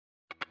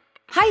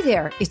Hi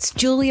there, it's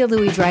Julia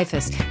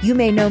Louis-Dreyfus. You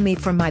may know me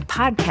from my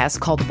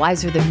podcast called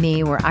Wiser Than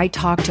Me, where I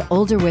talk to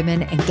older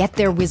women and get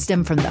their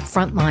wisdom from the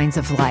front lines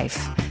of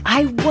life.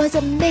 I was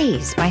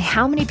amazed by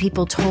how many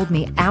people told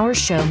me our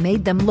show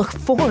made them look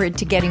forward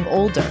to getting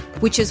older,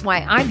 which is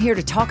why I'm here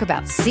to talk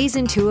about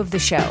season 2 of the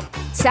show.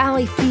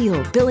 Sally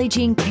Field, Billie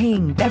Jean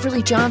King,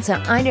 Beverly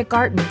Johnson, Ina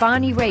Garten,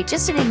 Bonnie Raitt,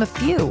 just to name a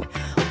few.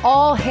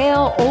 All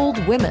hail old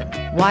women.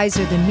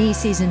 Wiser Than Me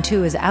season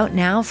 2 is out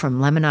now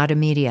from Lemonada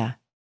Media.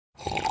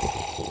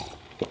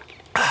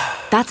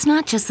 That's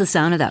not just the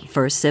sound of that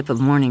first sip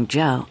of Morning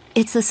Joe.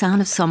 It's the sound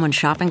of someone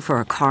shopping for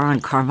a car on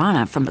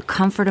Carvana from the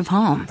comfort of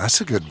home. That's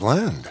a good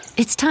blend.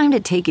 It's time to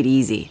take it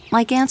easy,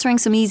 like answering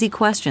some easy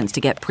questions to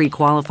get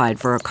pre-qualified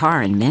for a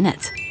car in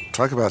minutes.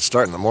 Talk about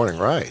starting the morning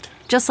right.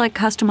 Just like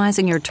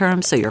customizing your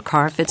terms so your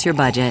car fits your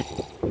budget.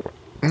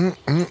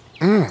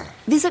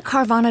 Visit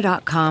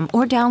Carvana.com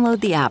or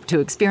download the app to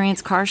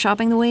experience car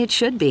shopping the way it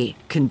should be.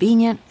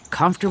 Convenient,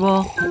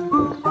 comfortable.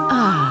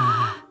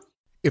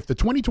 If the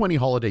 2020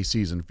 holiday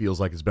season feels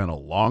like it's been a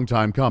long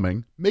time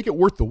coming, make it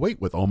worth the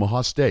wait with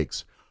Omaha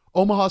Steaks.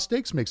 Omaha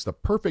Steaks makes the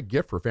perfect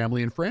gift for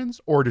family and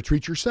friends or to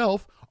treat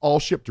yourself, all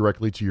shipped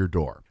directly to your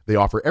door. They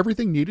offer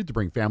everything needed to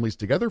bring families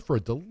together for a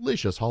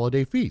delicious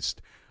holiday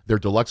feast. Their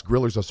Deluxe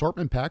Grillers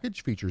Assortment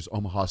Package features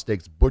Omaha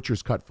Steaks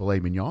Butcher's Cut Filet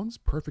Mignons,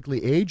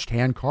 perfectly aged,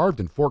 hand-carved,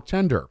 and fork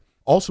tender.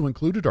 Also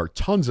included are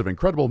tons of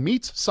incredible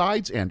meats,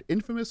 sides, and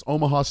infamous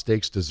Omaha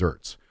Steaks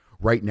desserts.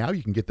 Right now,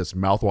 you can get this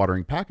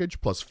mouthwatering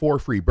package plus 4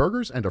 free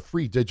burgers and a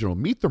free digital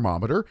meat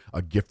thermometer,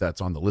 a gift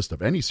that's on the list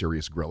of any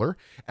serious griller,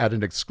 at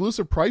an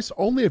exclusive price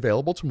only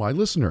available to my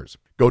listeners.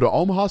 Go to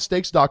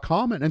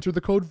omahasteaks.com and enter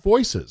the code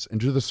VOICES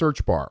into the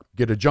search bar.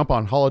 Get a jump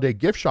on holiday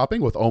gift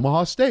shopping with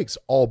Omaha Steaks,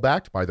 all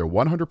backed by their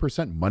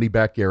 100%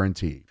 money-back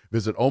guarantee.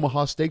 Visit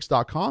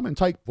omahasteaks.com and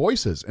type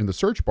VOICES in the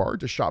search bar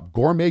to shop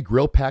gourmet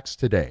grill packs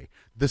today.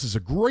 This is a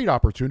great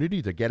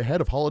opportunity to get ahead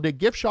of holiday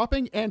gift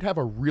shopping and have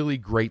a really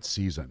great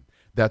season.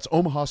 That's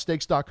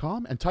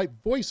omahasteaks.com and type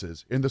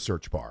VOICES in the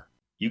search bar.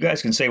 You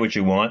guys can say what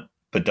you want,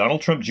 but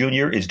Donald Trump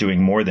Jr. is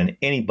doing more than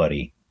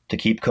anybody to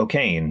keep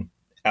cocaine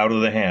out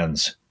of the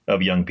hands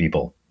of young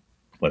people.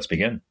 Let's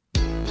begin.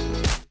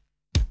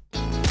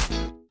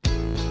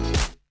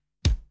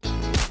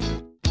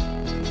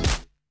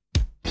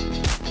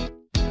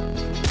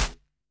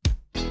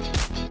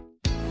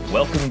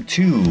 Welcome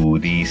to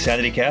the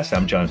Sanity-Cast.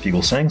 I'm John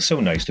Fugelsang.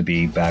 So nice to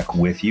be back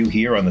with you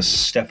here on the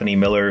Stephanie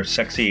Miller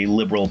Sexy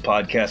Liberal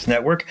Podcast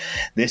Network.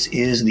 This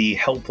is the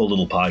helpful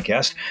little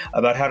podcast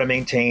about how to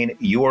maintain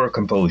your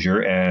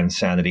composure and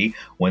sanity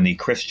when the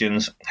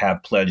Christians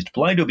have pledged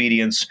blind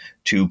obedience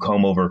to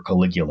comb over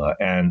Caligula.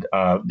 And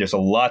there's a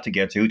lot to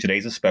get to.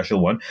 Today's a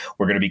special one.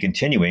 We're going to be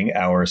continuing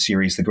our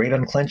series, The Great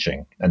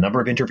Unclenching, a number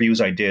of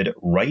interviews I did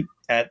right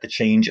at the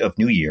change of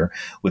New Year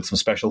with some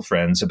special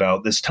friends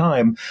about this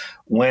time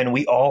when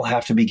we all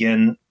have to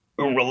begin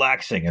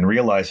relaxing and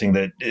realizing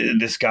that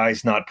this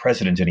guy's not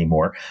president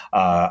anymore.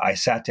 I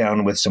sat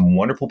down with some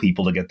wonderful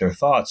people to get their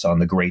thoughts on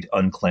the Great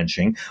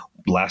Unclenching.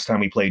 Last time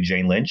we played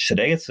Jane Lynch.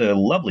 Today it's a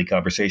lovely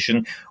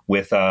conversation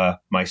with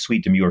my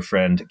sweet demure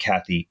friend,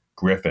 Kathy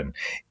Griffin.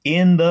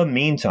 In the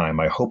meantime,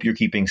 I hope you're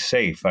keeping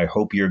safe. I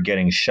hope you're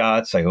getting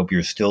shots. I hope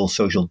you're still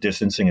social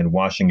distancing and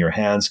washing your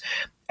hands.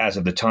 As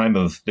of the time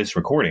of this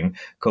recording,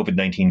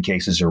 COVID-19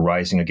 cases are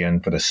rising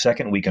again for the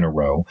second week in a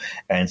row,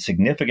 and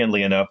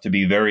significantly enough to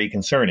be very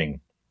concerning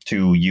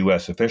to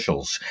U.S.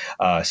 officials.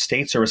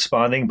 States are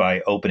responding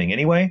by opening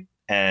anyway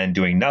and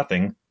doing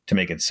nothing to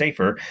make it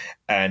safer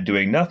and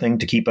doing nothing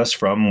to keep us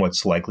from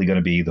what's likely going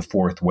to be the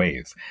fourth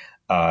wave.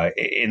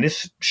 In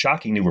this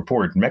shocking new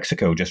report,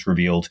 Mexico just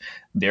revealed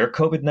their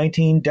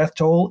COVID-19 death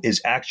toll is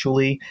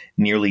actually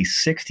nearly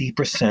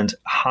 60%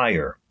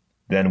 higher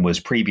than was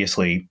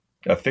previously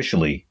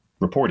officially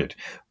reported.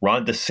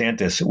 Ron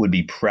DeSantis would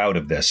be proud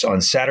of this.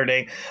 On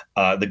Saturday,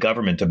 the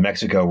government of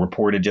Mexico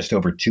reported just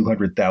over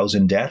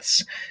 200,000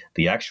 deaths.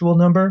 The actual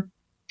number,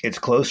 it's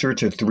closer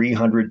to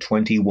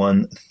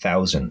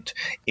 321,000.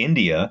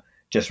 India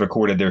just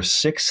recorded their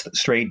 6th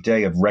straight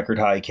day of record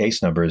high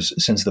case numbers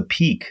since the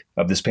peak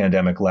of this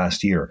pandemic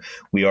last year.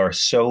 We are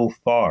so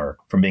far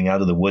from being out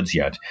of the woods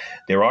yet.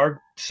 There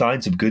are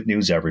signs of good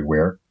news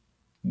everywhere.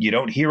 You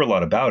don't hear a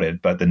lot about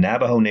it, but the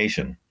Navajo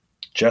Nation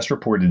just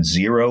reported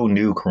 0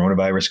 new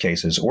coronavirus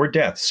cases or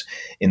deaths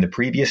in the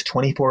previous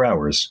 24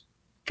 hours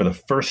for the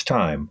first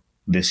time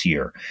this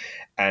year.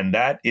 And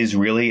that is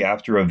really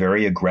after a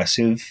very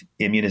aggressive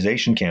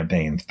immunization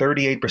campaign.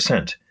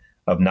 38%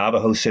 of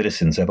Navajo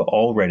citizens have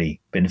already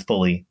been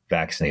fully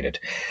vaccinated.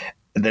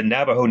 The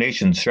Navajo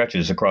Nation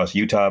stretches across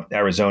Utah,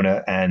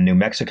 Arizona, and New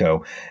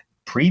Mexico.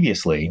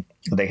 Previously,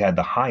 they had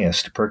the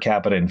highest per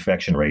capita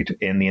infection rate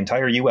in the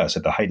entire U.S.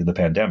 at the height of the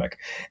pandemic.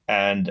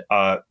 And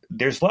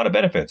there's a lot of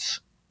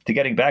benefits to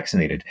getting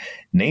vaccinated,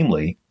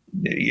 namely,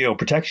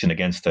 protection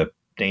against the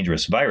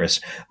dangerous virus.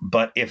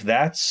 But if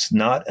that's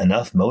not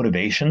enough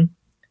motivation,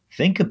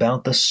 think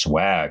about the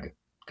swag,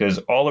 because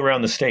all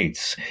around the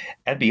states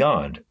and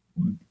beyond,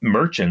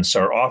 merchants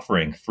are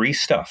offering free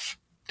stuff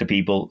to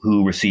people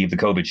who receive the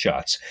COVID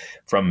shots,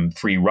 from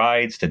free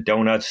rides to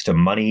donuts to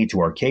money to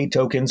arcade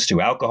tokens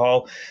to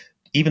alcohol,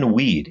 even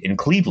weed. In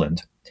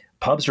Cleveland,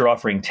 pubs are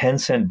offering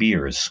 10-cent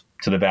beers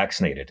to the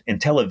vaccinated. In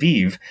Tel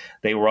Aviv,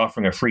 they were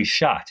offering a free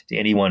shot to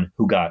anyone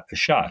who got a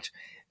shot.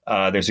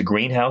 There's a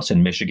greenhouse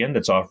in Michigan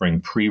that's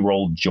offering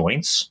pre-rolled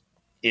joints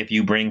if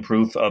you bring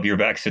proof of your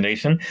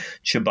vaccination.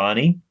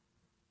 Chobani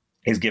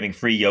is giving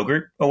free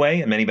yogurt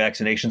away at many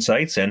vaccination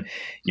sites. And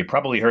you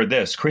probably heard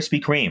this.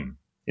 Krispy Kreme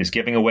is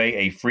giving away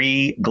a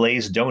free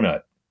glazed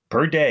donut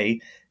per day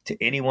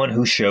to anyone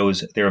who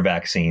shows their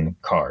vaccine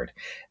card.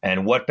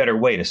 And what better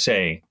way to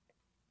say,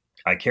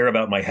 I care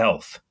about my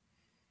health,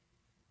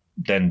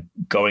 than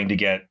going to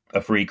get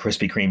a free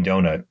Krispy Kreme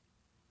donut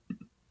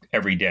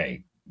every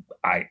day.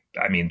 I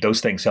mean, those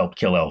things help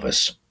kill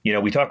Elvis. You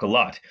know, we talk a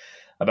lot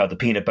about the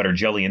peanut butter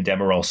jelly and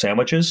Demerol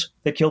sandwiches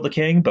that killed the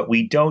king, but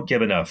we don't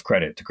give enough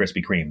credit to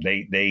Krispy Kreme.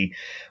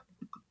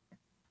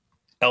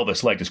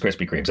 Elvis liked his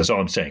Krispy Kremes. That's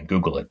all I'm saying.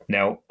 Google it.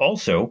 Now,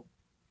 also,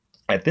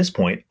 at this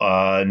point,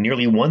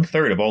 nearly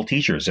 1/3 of all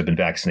teachers have been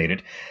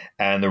vaccinated,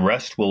 and the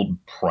rest will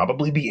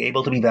probably be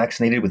able to be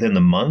vaccinated within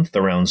the month.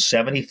 Around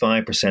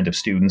 75% of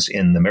students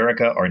in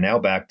America are now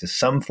back to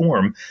some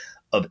form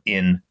of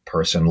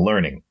in-person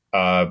learning.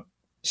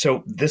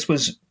 So this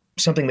was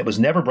something that was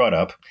never brought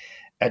up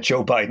at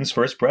Joe Biden's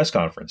first press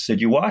conference.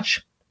 Did you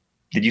watch?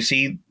 Did you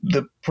see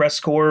the press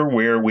corps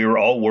where we were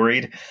all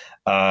worried,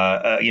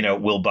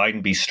 will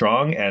Biden be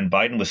strong? And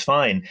Biden was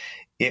fine.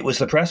 It was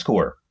the press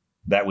corps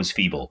that was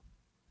feeble.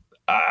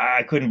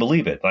 I couldn't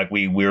believe it. Like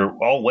we were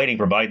all waiting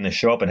for Biden to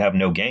show up and have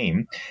no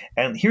game.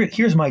 And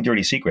here's my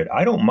dirty secret.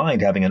 I don't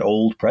mind having an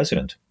old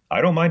president.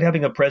 I don't mind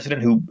having a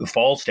president who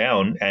falls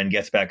down and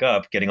gets back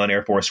up, getting on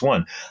Air Force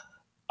One.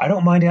 I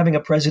don't mind having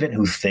a president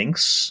who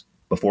thinks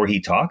before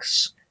he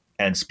talks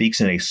and speaks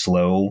in a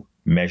slow,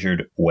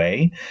 measured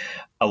way.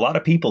 A lot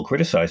of people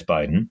criticize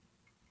Biden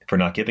for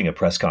not giving a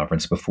press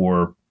conference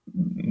before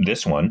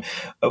this one.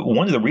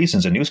 One of the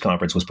reasons a news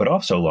conference was put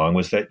off so long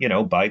was that,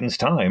 Biden's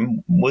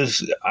time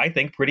was, I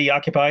think, pretty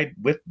occupied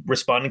with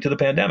responding to the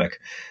pandemic.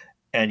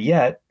 And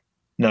yet,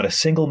 not a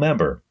single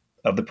member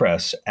of the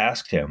press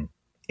asked him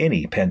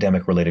any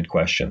pandemic-related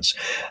questions.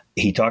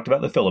 He talked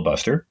about the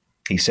filibuster.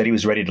 He said he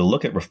was ready to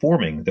look at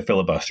reforming the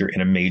filibuster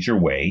in a major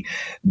way,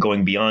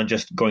 going beyond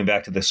just going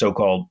back to the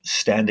so-called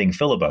standing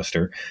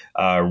filibuster,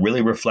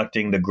 really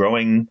reflecting the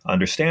growing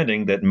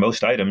understanding that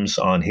most items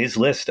on his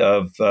list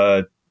of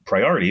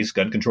priorities,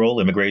 gun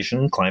control,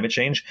 immigration, climate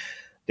change,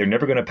 they're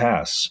never going to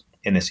pass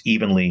in this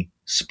evenly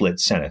split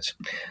Senate.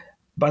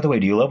 By the way,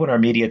 do you love when our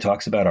media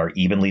talks about our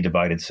evenly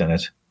divided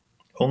Senate?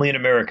 Only in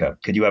America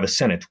could you have a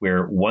Senate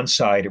where one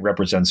side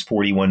represents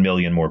 41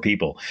 million more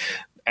people,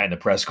 and the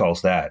press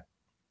calls that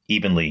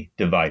evenly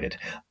divided.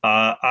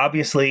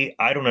 Obviously,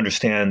 I don't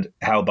understand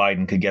how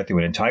Biden could get through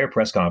an entire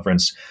press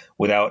conference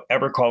without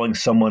ever calling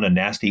someone a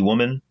nasty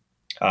woman.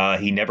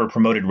 He never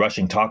promoted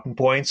rushing talking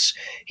points.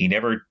 He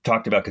never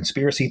talked about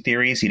conspiracy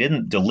theories. He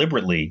didn't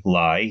deliberately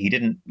lie. He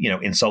didn't,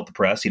 insult the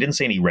press. He didn't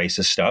say any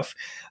racist stuff.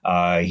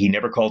 He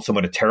never called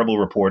someone a terrible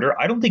reporter.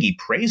 I don't think he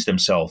praised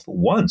himself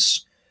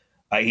once.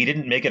 He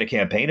didn't make it a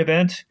campaign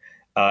event.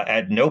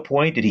 At no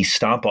point did he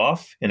stomp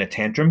off in a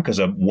tantrum because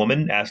a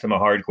woman asked him a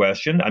hard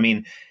question. I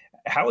mean,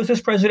 how is this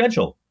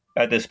presidential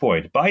at this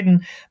point?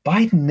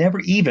 Biden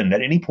never even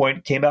at any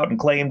point came out and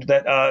claimed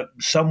that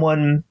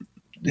someone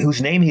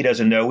whose name he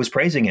doesn't know was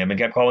praising him and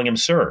kept calling him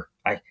sir.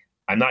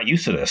 I'm not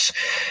used to this.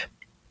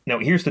 Now,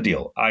 here's the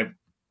deal.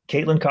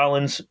 Caitlin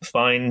Collins,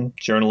 fine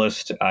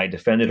journalist. I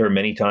defended her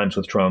many times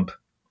with Trump.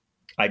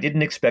 I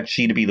didn't expect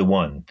she to be the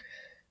one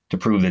to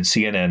prove that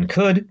CNN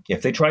could,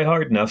 if they try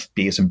hard enough,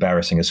 be as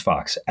embarrassing as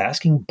Fox.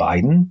 Asking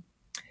Biden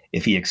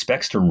if he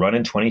expects to run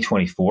in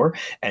 2024,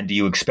 and do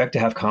you expect to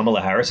have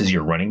Kamala Harris as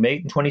your running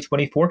mate in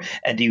 2024?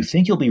 And do you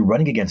think you'll be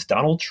running against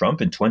Donald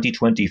Trump in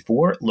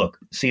 2024? Look,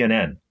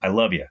 CNN, I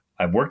love you.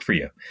 I've worked for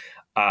you.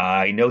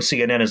 I know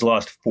CNN has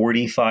lost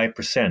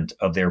 45%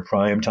 of their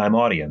primetime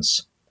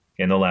audience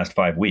in the last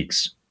 5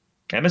 weeks.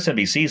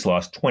 MSNBC's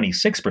lost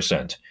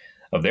 26%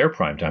 of their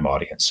primetime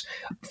audience.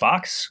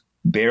 Fox,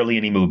 barely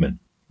any movement.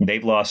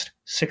 They've lost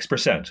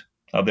 6%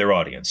 of their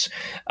audience.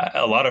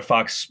 A lot of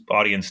Fox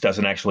audience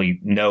doesn't actually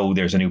know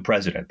there's a new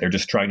president. They're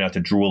just trying not to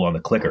drool on the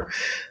clicker.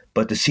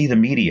 But to see the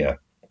media,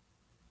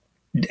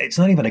 it's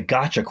not even a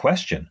gotcha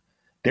question.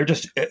 They're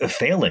just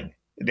failing.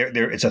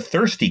 It's a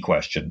thirsty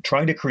question,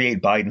 trying to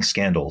create Biden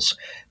scandals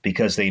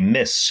because they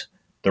miss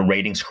the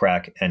ratings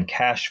crack and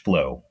cash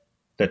flow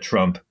that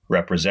Trump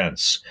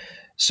represents.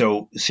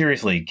 So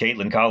seriously,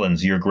 Caitlin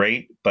Collins, you're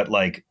great, but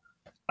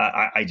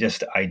I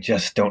just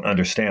don't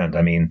understand.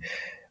 I mean,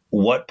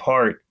 what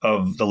part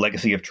of the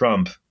legacy of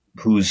Trump,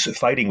 who's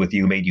fighting with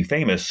you, made you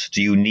famous,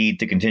 do you need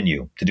to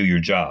continue to do your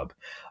job?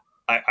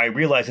 I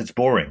realize it's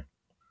boring.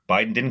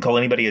 Biden didn't call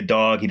anybody a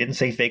dog. He didn't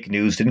say fake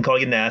news, didn't call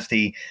you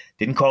nasty,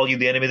 didn't call you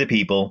the enemy of the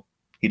people.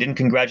 He didn't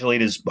congratulate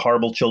his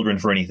horrible children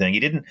for anything. He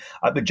didn't.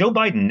 But Joe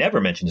Biden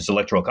never mentioned his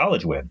electoral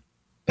college win.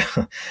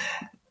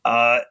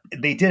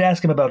 They did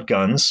ask him about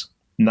guns.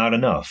 Not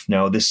enough.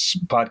 Now, this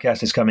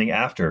podcast is coming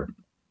after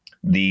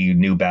the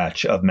new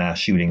batch of mass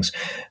shootings.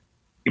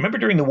 You remember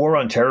during the War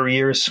on Terror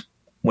years,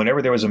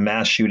 whenever there was a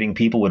mass shooting,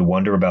 people would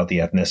wonder about the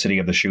ethnicity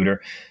of the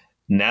shooter.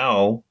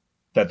 Now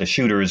that the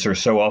shooters are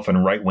so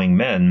often right-wing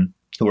men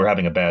who are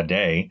having a bad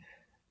day,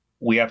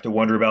 we have to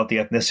wonder about the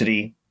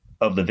ethnicity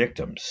of the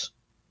victims.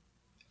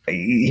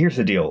 Here's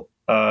the deal.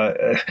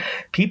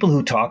 People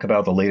who talk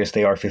about the latest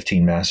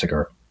AR-15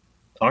 massacre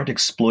aren't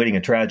exploiting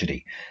a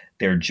tragedy.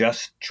 They're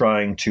just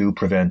trying to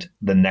prevent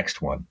the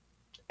next one.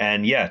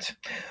 And yet,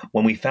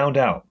 when we found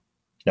out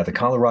that the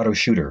Colorado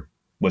shooter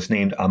was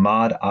named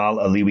Ahmad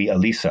al-Aliwi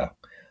Alisa,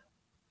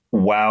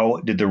 wow,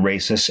 did the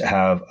racists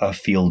have a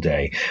field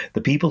day.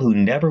 The people who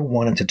never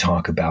wanted to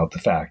talk about the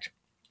fact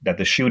that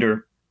the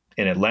shooter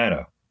in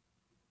Atlanta,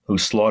 who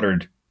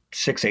slaughtered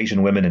 6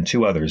 Asian women and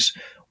 2 others,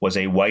 was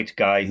a white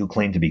guy who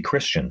claimed to be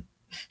Christian.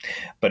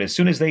 But as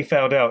soon as they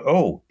found out,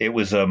 oh, it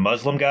was a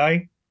Muslim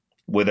guy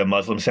with a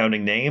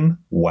Muslim-sounding name,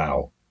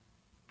 wow.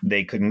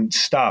 They couldn't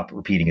stop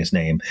repeating his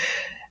name.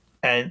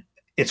 And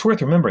it's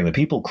worth remembering, the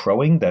people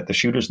crowing that the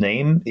shooter's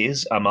name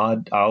is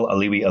Ahmad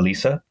al-Aliwi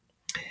Alisa,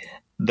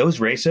 those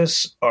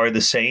racists are the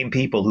same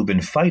people who've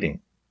been fighting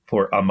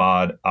for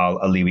Ahmad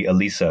al-Aliwi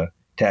Alisa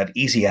to have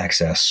easy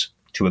access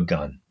to a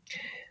gun.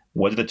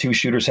 What do the 2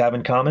 shooters have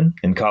in common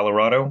in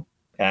Colorado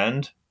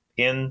and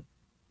in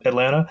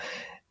Atlanta?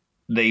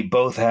 They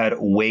both had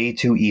way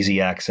too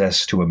easy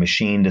access to a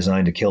machine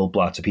designed to kill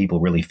lots of people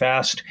really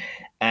fast,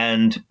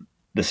 and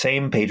the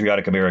same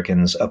patriotic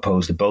Americans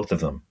opposed both of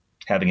them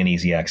having an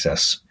easy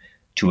access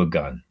to a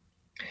gun.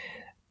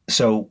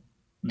 So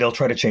they'll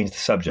try to change the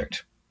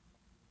subject.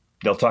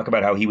 They'll talk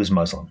about how he was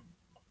Muslim.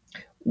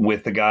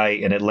 With the guy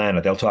in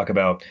Atlanta, they'll talk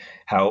about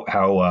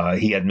how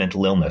he had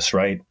mental illness,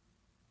 right?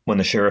 When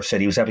the sheriff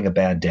said he was having a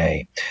bad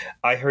day.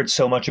 I heard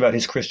so much about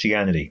his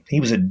Christianity. He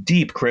was a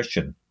deep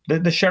Christian.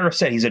 The sheriff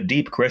said he's a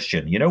deep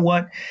Christian. You know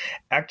what?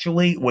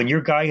 Actually, when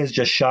your guy has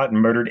just shot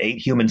and murdered 8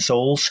 human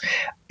souls,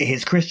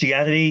 his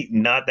Christianity,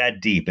 not that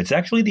deep. It's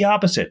actually the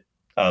opposite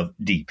of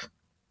deep.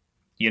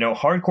 You know,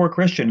 hardcore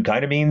Christian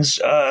kind of means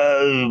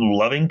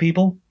loving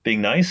people,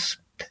 being nice.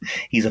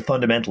 He's a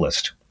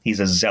fundamentalist. He's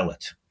a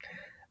zealot.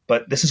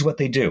 But this is what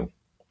they do,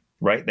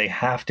 right? They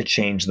have to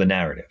change the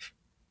narrative.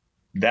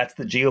 That's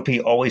the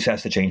GOP always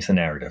has to change the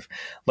narrative,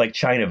 like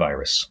China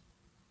virus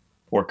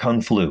or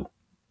Kung flu.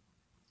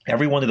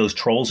 Every one of those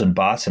trolls and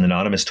bots and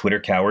anonymous Twitter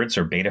cowards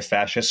or beta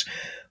fascists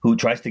who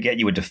tries to get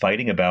you into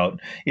fighting about,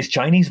 is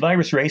Chinese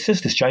virus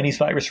racist? Is Chinese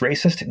virus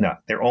racist? No,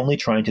 they're only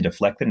trying to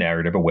deflect the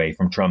narrative away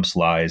from Trump's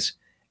lies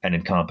and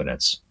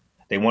incompetence.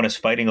 They want us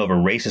fighting over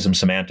racism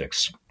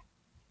semantics,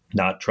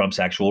 not Trump's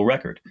actual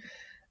record.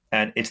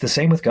 And it's the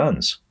same with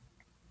guns.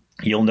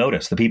 You'll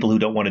notice the people who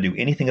don't want to do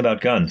anything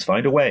about guns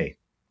find a way,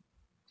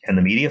 and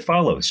the media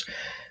follows,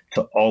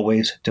 to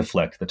always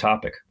deflect the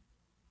topic.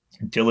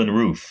 Dylan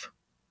Roof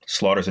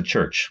slaughters a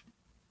church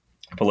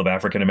full of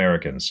African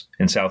Americans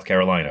in South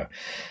Carolina.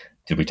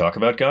 Did we talk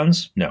about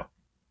guns? No.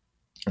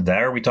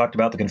 There we talked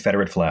about the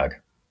Confederate flag.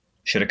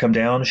 Should it come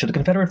down? Should the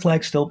Confederate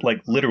flag still,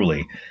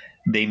 literally,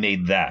 they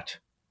made that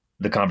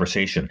the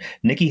conversation.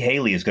 Nikki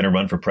Haley is going to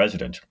run for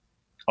president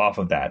off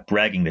of that,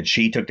 bragging that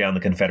she took down the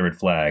Confederate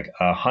flag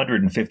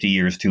 150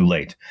 years too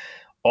late.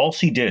 All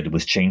she did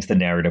was change the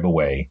narrative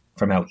away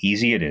from how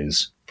easy it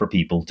is for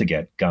people to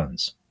get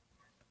guns.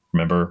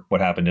 Remember what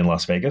happened in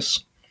Las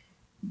Vegas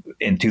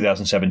in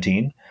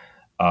 2017?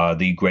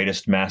 The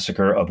greatest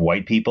massacre of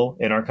white people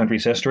in our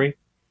country's history.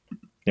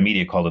 The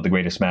media called it the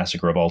greatest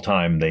massacre of all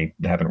time. They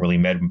haven't really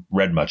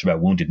read much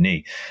about Wounded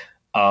Knee.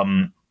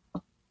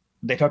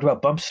 They talked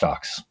about bump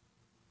stocks.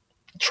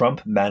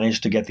 Trump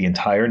managed to get the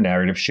entire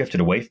narrative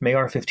shifted away from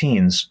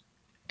AR-15s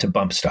to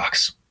bump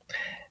stocks.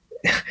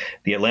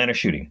 The Atlanta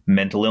shooting,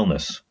 mental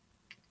illness.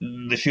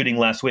 The shooting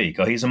last week,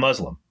 oh, he's a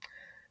Muslim.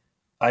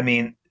 I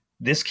mean,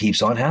 this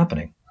keeps on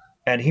happening.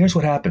 And here's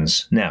what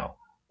happens now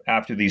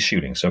after these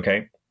shootings,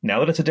 okay? Now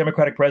that it's a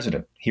Democratic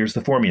president, here's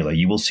the formula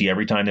you will see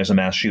every time there's a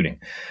mass shooting.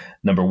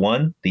 Number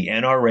one, the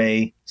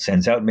NRA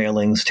sends out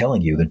mailings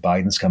telling you that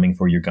Biden's coming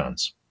for your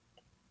guns.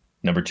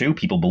 Number two,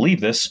 people believe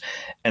this,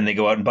 and they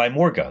go out and buy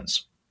more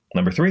guns.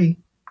 Number three,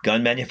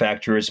 gun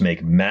manufacturers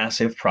make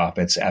massive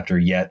profits after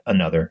yet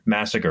another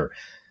massacre.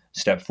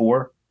 Step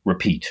four,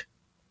 repeat.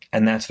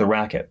 And that's the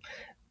racket.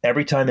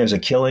 Every time there's a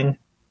killing,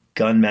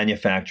 gun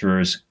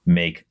manufacturers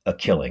make a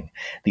killing.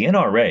 The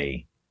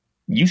NRA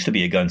used to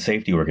be a gun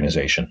safety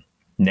organization.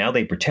 Now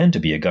they pretend to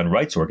be a gun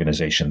rights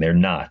organization. They're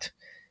not.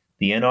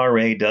 The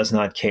NRA does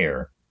not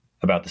care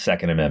about the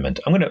Second Amendment.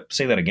 I'm going to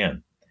say that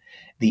again.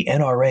 The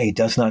NRA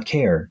does not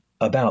care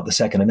about the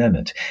Second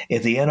Amendment.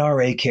 If the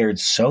NRA cared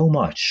so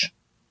much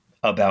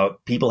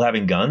about people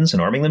having guns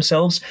and arming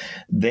themselves,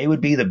 they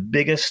would be the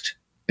biggest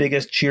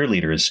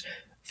cheerleaders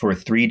for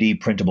 3D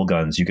printable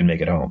guns you can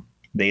make at home.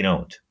 They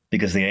don't,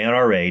 because the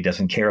NRA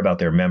doesn't care about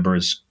their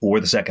members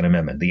or the Second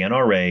Amendment. The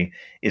NRA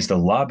is the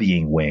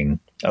lobbying wing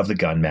of the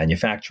gun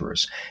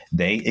manufacturers.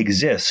 They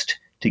exist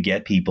to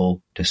get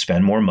people to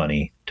spend more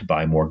money to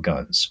buy more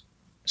guns.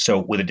 So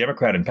with a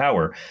Democrat in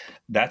power,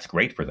 that's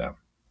great for them,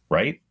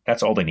 right?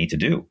 That's all they need to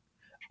do.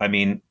 I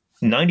mean,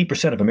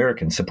 90% of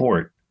Americans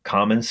support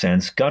common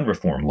sense gun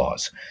reform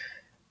laws.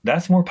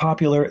 That's more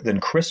popular than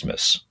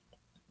Christmas.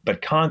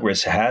 But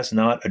Congress has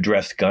not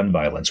addressed gun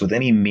violence with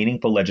any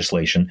meaningful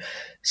legislation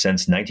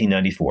since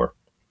 1994,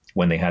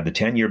 when they had the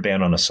 10-year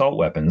ban on assault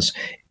weapons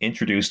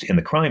introduced in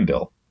the crime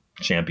bill,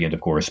 championed,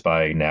 of course,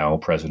 by now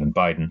President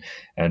Biden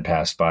and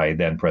passed by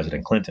then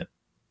President Clinton.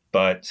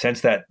 But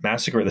since that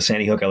massacre at the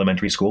Sandy Hook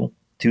Elementary School,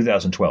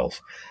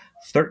 2012,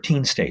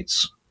 13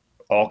 states,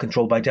 all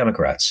controlled by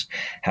Democrats,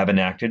 have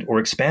enacted or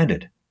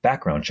expanded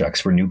background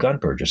checks for new gun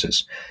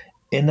purchases.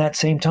 In that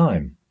same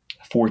time,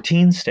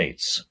 14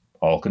 states,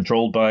 all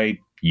controlled by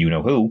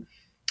you-know-who,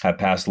 have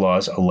passed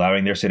laws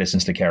allowing their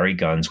citizens to carry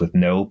guns with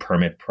no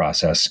permit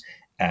process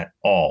at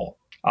all.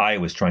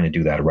 Iowa's trying to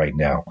do that right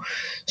now.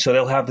 So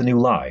they'll have the new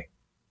lie.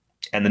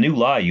 And the new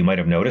lie, you might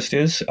have noticed,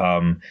 is,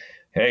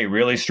 hey,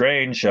 really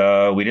strange.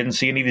 We didn't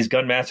see any of these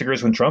gun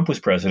massacres when Trump was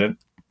president.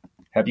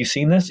 Have you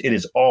seen this? It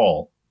is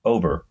all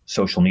over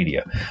social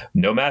media.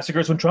 No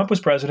massacres when Trump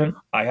was president.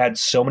 I had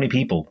so many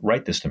people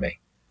write this to me.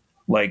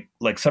 Like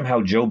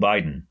somehow Joe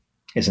Biden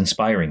is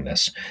inspiring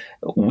this.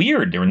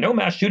 Weird. There were no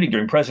mass shooting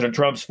during President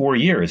Trump's 4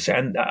 years.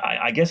 And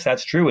I guess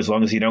that's true as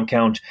long as you don't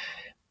count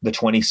the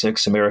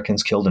 26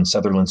 Americans killed in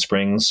Sutherland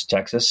Springs,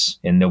 Texas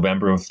in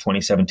November of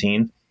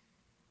 2017,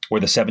 or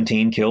the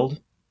 17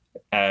 killed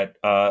at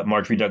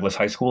Marjorie Douglas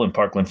High School in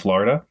Parkland,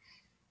 Florida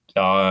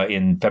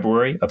in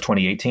February of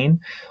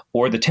 2018,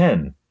 or the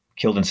 10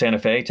 killed in Santa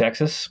Fe,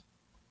 Texas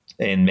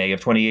in May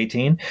of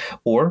 2018,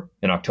 or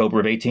in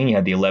October of 18, you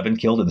had the 11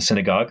 killed at the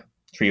synagogue,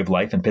 Tree of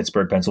Life in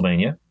Pittsburgh,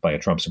 Pennsylvania, by a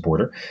Trump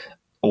supporter,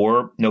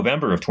 or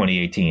November of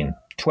 2018,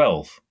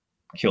 12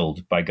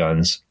 killed by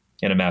guns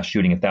in a mass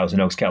shooting in Thousand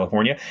Oaks,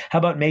 California. How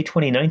about May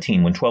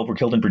 2019, when 12 were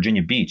killed in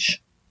Virginia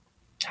Beach?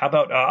 How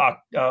about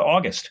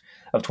August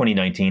of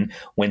 2019,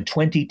 when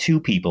 22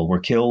 people were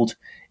killed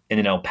in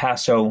an El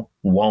Paso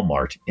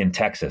Walmart in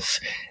Texas,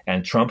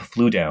 and Trump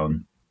flew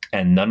down,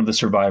 and none of the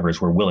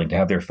survivors were willing to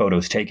have their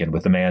photos taken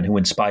with the man who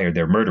inspired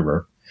their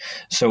murderer.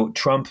 So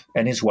Trump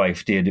and his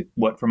wife did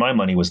what, for my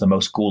money, was the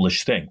most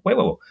ghoulish thing. Wait.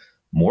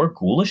 More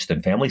ghoulish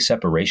than family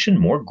separation?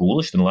 More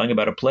ghoulish than lying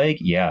about a plague?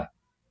 Yeah.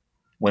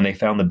 When they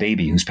found the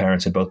baby whose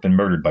parents had both been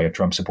murdered by a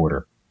Trump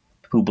supporter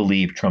who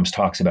believed Trump's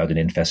talks about an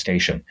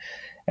infestation.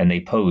 And they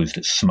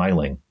posed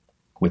smiling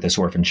with this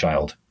orphan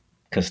child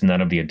because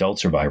none of the adult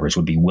survivors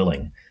would be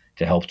willing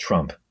to help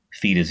Trump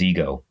feed his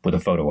ego with a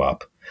photo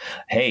op.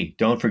 Hey,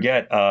 don't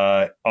forget,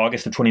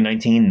 August of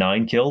 2019,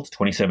 9 killed,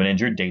 27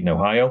 injured, Dayton,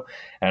 Ohio.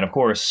 And of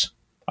course,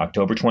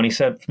 October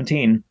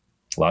 2017,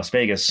 Las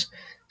Vegas,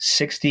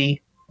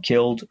 60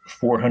 killed,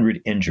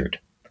 400 injured.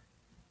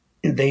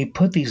 They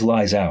put these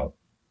lies out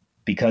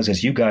because,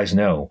 as you guys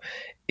know,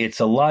 it's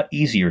a lot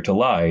easier to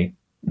lie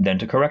than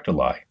to correct a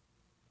lie.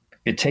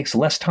 It takes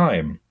less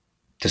time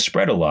to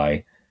spread a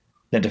lie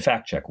than to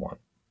fact check one.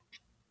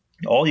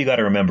 All you got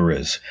to remember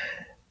is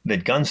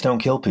that guns don't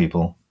kill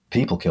people,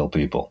 people kill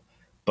people.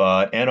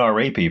 But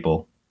NRA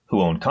people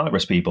who own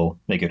Congress people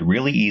make it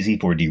really easy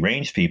for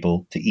deranged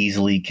people to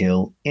easily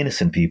kill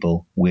innocent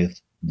people with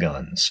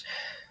guns.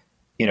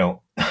 You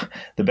know,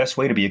 the best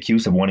way to be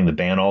accused of wanting to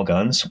ban all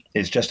guns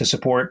is just to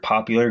support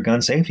popular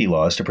gun safety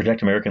laws to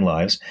protect American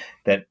lives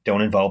that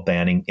don't involve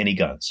banning any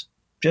guns.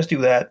 Just do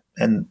that,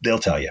 and they'll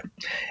tell you.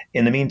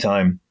 In the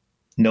meantime,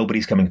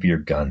 nobody's coming for your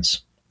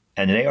guns.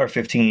 And an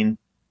AR-15,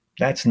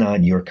 that's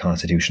not your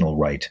constitutional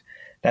right.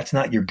 That's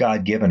not your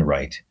God-given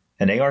right.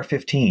 An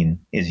AR-15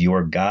 is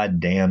your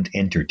goddamned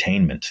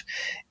entertainment.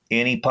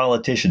 Any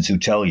politicians who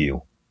tell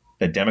you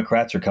that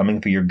Democrats are coming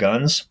for your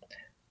guns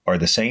are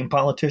the same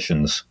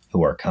politicians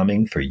who are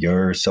coming for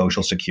your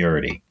Social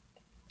Security.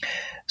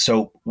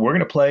 So we're going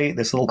to play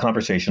this little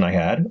conversation I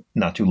had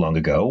not too long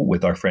ago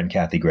with our friend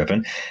Kathy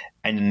Griffin.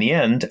 And in the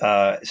end,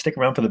 stick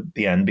around for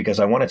the end, because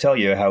I want to tell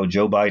you how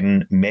Joe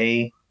Biden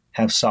may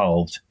have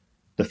solved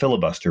the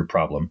filibuster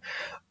problem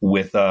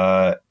with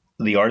the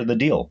art of the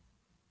deal.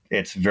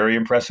 It's very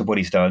impressive what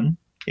he's done.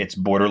 It's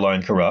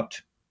borderline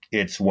corrupt.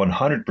 It's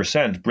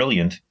 100%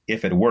 brilliant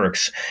if it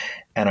works.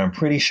 And I'm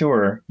pretty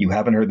sure you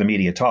haven't heard the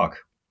media talk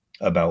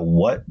about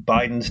what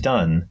Biden's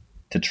done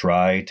to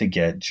try to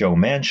get Joe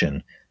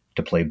Manchin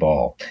to play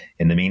ball.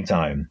 In the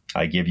meantime,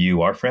 I give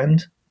you our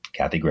friend,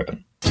 Kathy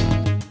Griffin.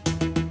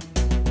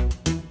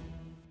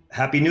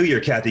 Happy New Year,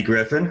 Kathy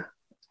Griffin.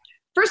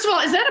 First of all,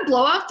 is that a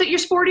blowout that you're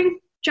sporting,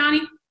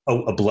 Johnny?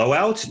 Oh, a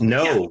blowout?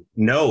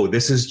 No.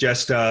 This is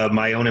just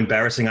my own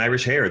embarrassing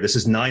Irish hair. This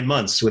is 9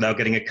 months without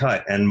getting a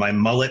cut, and my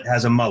mullet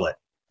has a mullet.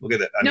 Look at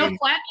that. I mean,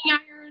 flattening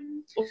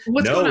iron?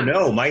 What's going on?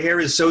 No. My hair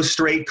is so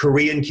straight,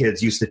 Korean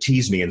kids used to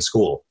tease me in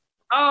school.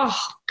 Oh,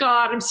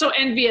 God, I'm so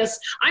envious.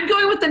 I'm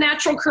going with the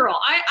natural curl.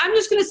 I'm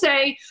just going to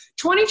say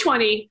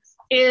 2020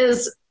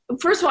 is,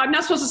 first of all, I'm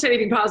not supposed to say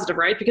anything positive,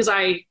 right? Because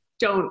I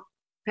don't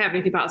have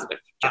anything positive.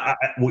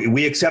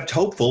 We accept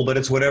hopeful, but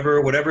it's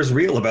whatever's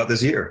real about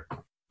this year.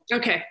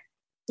 Okay.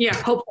 Yeah,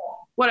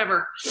 hopeful.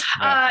 Whatever.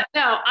 Yeah.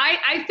 No,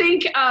 I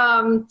think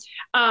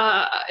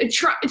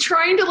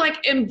trying to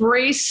like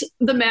embrace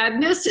the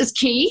madness is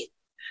key.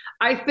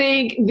 I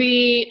think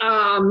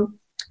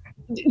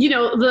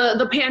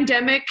the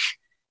pandemic,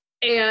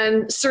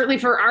 and certainly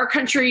for our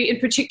country in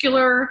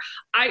particular,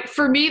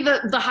 for me,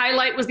 the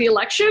highlight was the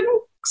election.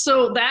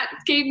 So that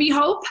gave me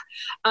hope.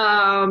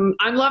 I'm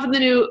loving the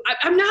new,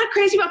 I'm not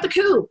crazy about the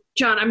coup,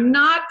 John. I'm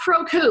not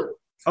pro coup.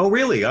 Oh,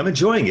 really? I'm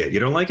enjoying it. You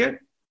don't like it?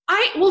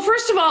 Well,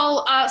 first of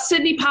all,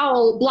 Sidney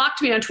Powell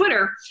blocked me on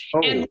Twitter.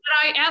 Oh. And when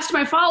I asked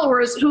my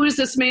followers, who is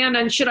this man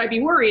and should I be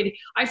worried?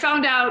 I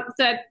found out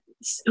that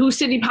who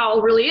Sidney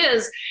Powell really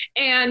is.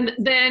 And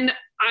then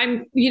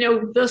I'm,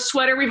 the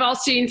sweater we've all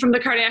seen from the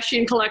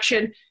Kardashian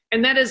collection.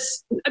 And that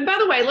is, and by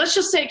the way, let's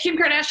just say Kim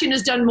Kardashian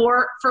has done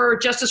more for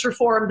justice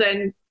reform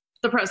than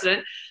the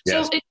president.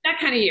 Yes. So it's that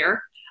kind of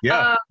year.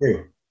 Yeah.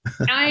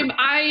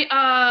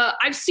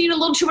 I've seen a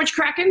little too much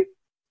Kraken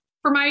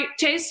for my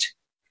taste.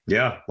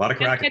 Yeah, a lot of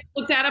Kraken. I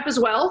looked that up as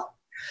well.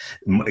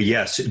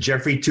 Yes,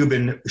 Jeffrey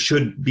Toobin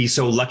should be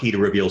so lucky to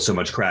reveal so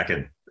much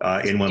Kraken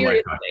in one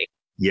lifetime.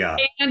 Yeah.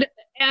 And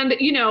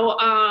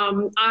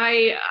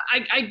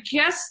I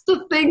guess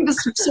the thing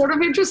that's sort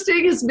of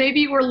interesting is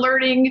maybe we're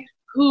learning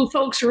who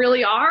folks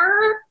really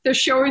are. They're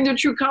showing their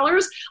true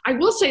colors. I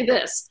will say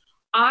this.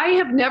 I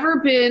have never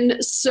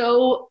been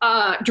so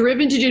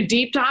driven to do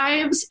deep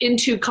dives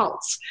into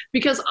cults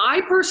because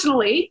I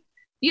personally,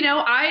 you and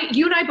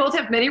I both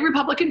have many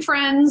Republican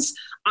friends.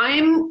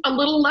 I'm a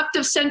little left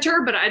of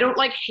center, but I don't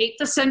hate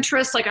the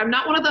centrists. I'm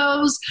not one of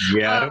those.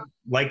 Yeah, I don't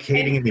like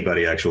hating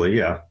anybody, actually.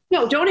 Yeah.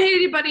 No, don't hate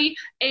anybody.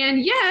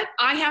 And yet,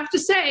 I have to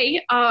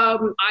say,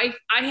 I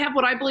have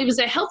what I believe is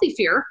a healthy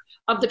fear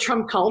of the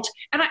Trump cult.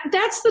 And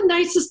that's the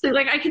nicest thing.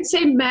 I can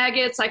say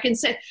maggots,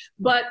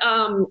 but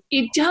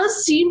it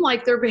does seem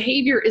like their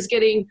behavior is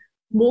getting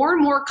more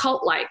and more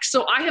cult-like.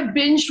 So I have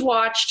binge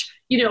watched,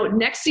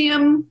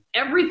 NXIVM,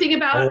 everything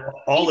about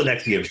all the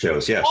NXIVM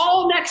shows, yes.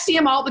 All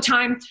NXIVM all the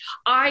time.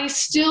 I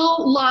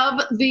still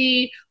love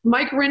the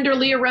Mike Rinder,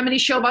 Leah Remini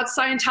show about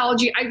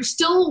Scientology. I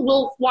still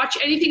will watch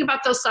anything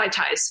about those side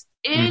ties.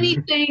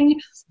 Anything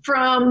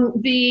from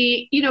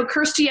the,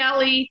 Kirstie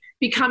Alley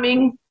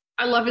becoming,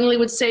 I lovingly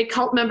would say,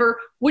 cult member,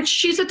 which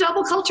she's a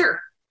double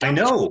culter. I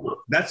know.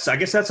 I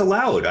guess that's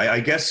allowed. I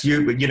guess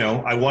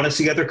I want to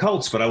see other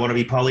cults, but I want to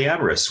be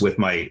polyamorous with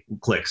my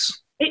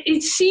clicks.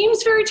 It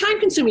seems very time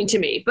consuming to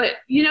me, but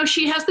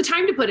she has the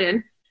time to put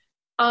in.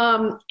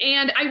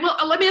 And I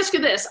will, let me ask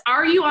you this.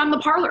 Are you on the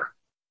Parler?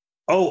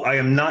 Oh, I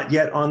am not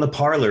yet on the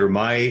Parler.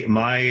 My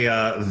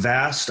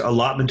vast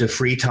allotment of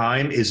free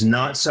time is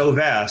not so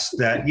vast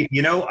that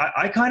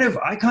I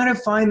kind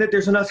of find that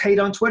there's enough hate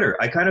on Twitter.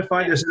 I kind of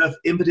find there's enough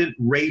impotent,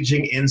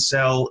 raging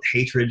incel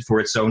hatred for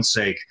its own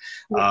sake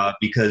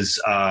because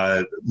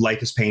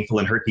life is painful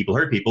and hurt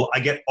people.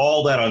 I get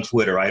all that on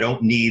Twitter. I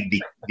don't need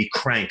the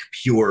crank,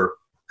 pure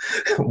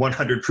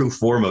 100 proof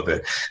form of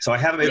it. So I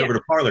haven't made over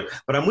to Parler,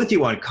 but I'm with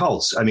you on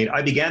cults. I mean,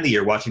 I began the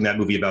year watching that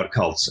movie about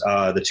cults,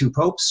 The Two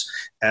Popes.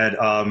 And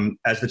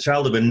as the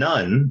child of a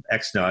nun,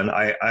 ex-nun,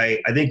 I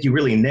think you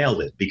really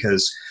nailed it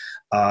because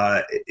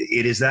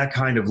it is that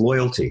kind of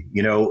loyalty.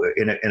 In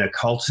a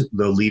cult,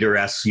 the leader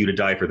asks you to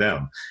die for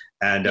them.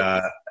 And,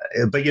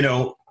 but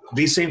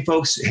these same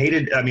folks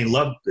they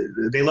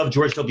loved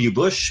George W.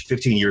 Bush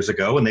 15 years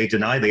ago, and they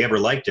deny they ever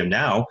liked him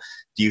now.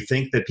 Do you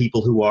think that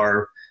people who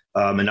are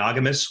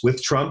monogamous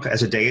with Trump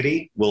as a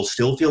deity will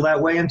still feel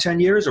that way in 10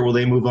 years, or will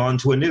they move on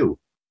to a new?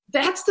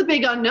 That's the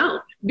big unknown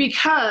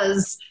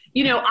because,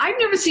 I've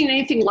never seen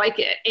anything like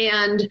it.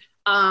 And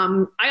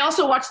I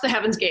also watched the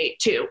Heaven's Gate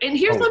too. And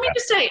let me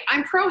just say,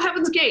 I'm pro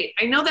Heaven's Gate.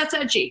 I know that's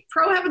edgy.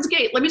 Pro Heaven's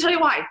Gate. Let me tell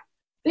you why.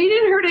 They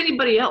didn't hurt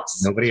anybody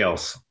else. Nobody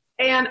else.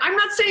 And I'm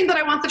not saying that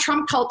I want the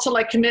Trump cult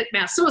to commit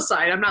mass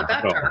suicide. I'm not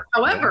that dark.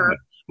 However,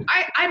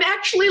 I'm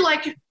actually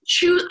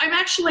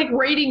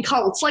rating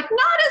cults not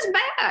as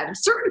bad.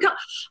 Certain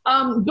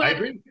but I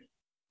agree.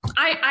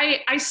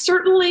 I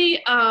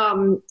certainly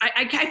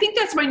I think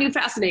that's my new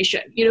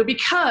fascination.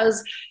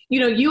 Because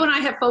you and I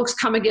have folks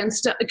come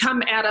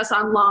at us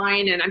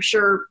online, and I'm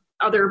sure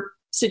other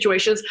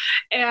situations,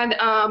 and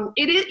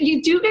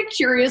you do get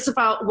curious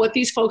about what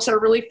these folks are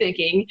really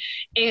thinking.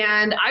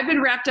 And I've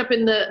been wrapped up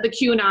in the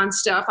QAnon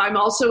stuff. I'm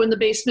also in the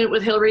basement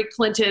with Hillary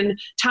Clinton,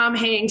 Tom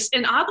Hanks,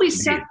 and oddly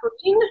Seth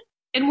Green.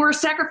 And we're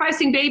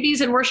sacrificing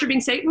babies and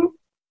worshiping Satan?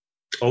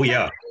 Oh,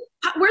 yeah.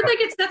 Where'd they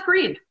get Seth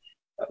Green?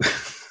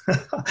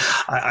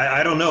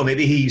 I don't know.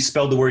 Maybe he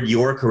spelled the word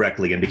 "your"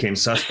 correctly and became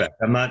suspect.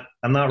 I'm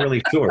not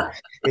really sure.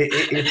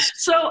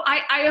 So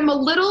I am a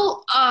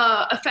little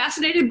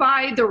fascinated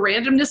by the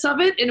randomness of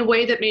it in a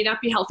way that may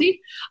not be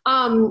healthy.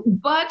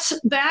 But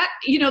that,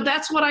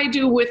 that's what I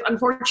do with,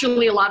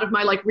 unfortunately, a lot of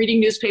my reading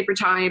newspaper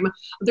time.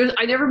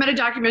 I never met a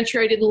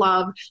documentary I didn't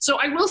love. So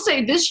I will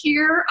say this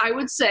year, I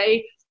would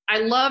say, I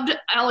loved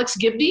Alex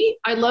Gibney.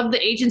 I loved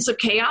the Agents of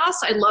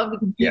Chaos. I loved,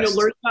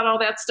 learning about all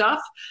that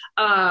stuff.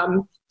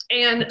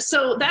 And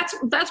so that's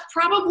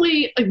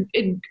probably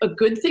a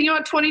good thing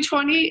about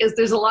 2020 is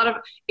there's a lot of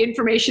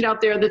information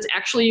out there that's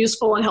actually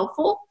useful and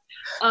helpful.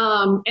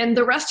 And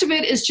the rest of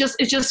it is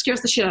it just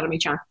scares the shit out of me,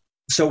 John.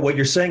 So what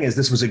you're saying is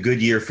this was a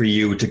good year for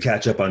you to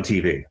catch up on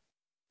TV.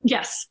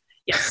 Yes.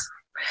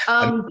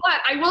 But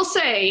I will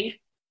say,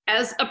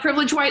 as a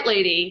privileged white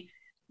lady,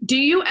 do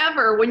you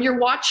ever, when you're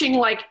watching,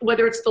 like,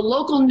 whether it's the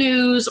local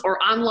news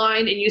or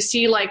online, and you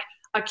see like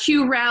a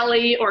Q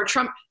rally or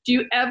Trump, do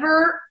you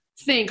ever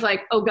think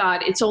like, oh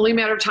God, it's only a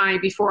matter of time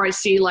before I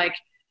see like,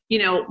 you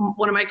know,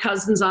 one of my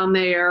cousins on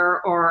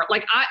there, or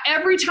like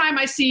every time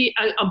I see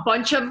a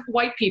bunch of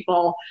white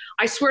people,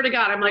 I swear to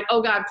God, I'm like,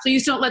 oh God,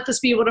 please don't let this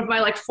be one of my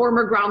like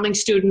former groundling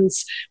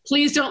students.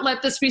 Please don't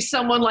let this be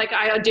someone like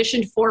I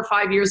auditioned 4 or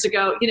 5 years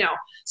ago, you know.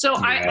 So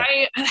yeah.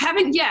 I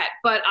haven't yet,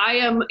 but I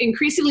am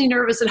increasingly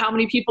nervous at how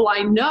many people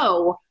I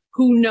know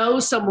who know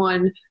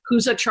someone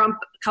who's a Trump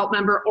cult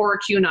member or a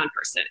QAnon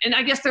person. And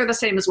I guess they're the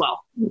same as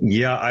well.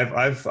 Yeah,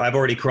 I've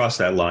already crossed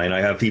that line.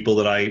 I have people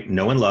that I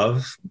know and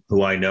love,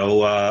 who I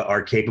know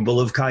are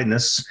capable of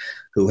kindness,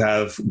 who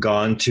have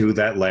gone to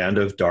that land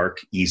of dark,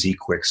 easy,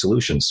 quick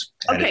solutions.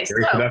 And okay,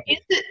 so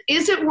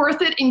is it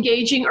worth it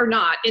engaging or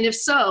not? And if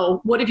so,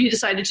 what have you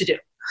decided to do?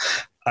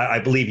 I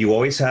believe you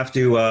always have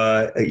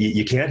to,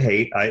 you can't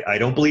hate. I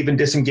don't believe in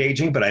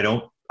disengaging, but I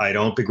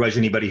don't begrudge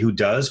anybody who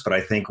does, but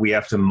I think we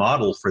have to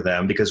model for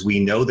them, because we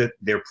know that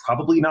they're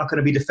probably not going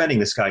to be defending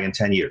this guy in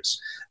 10 years.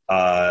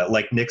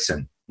 Like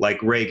Nixon, like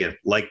Reagan,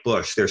 like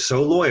Bush. They're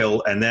so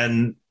loyal, and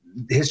then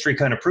history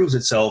kind of proves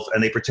itself,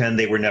 and they pretend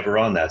they were never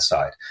on that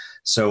side.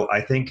 So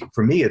I think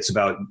for me, it's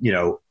about, you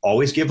know,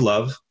 always give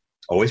love,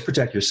 always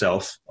protect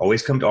yourself,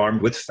 always come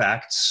armed with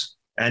facts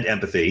and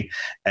empathy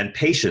and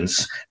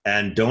patience,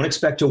 and don't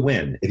expect to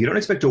win. If you don't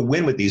expect to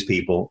win with these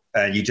people,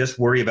 and you just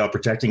worry about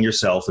protecting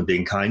yourself and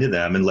being kind to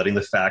them and letting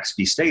the facts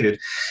be stated,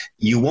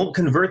 you won't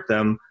convert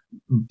them,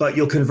 but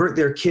you'll convert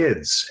their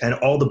kids and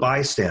all the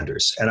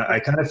bystanders. And I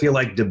kind of feel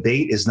like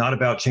debate is not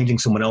about changing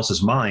someone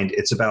else's mind.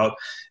 It's about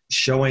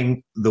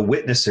showing the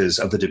witnesses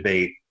of the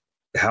debate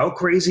how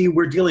crazy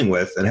we're dealing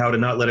with and how to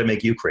not let it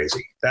make you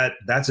crazy.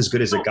 That's as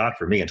good as it got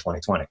for me in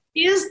 2020.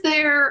 Is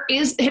there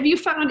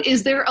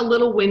a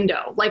little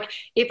window? Like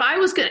if I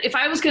was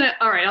gonna,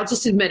 all right, I'll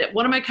just admit it.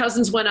 One of my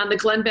cousins went on the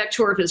Glenn Beck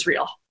tour of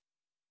Israel.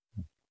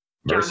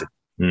 Mercy.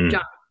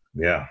 John.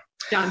 Yeah.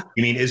 John.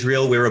 You mean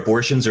Israel where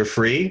abortions are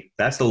free?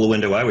 That's the little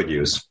window I would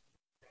use.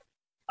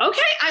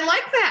 Okay. I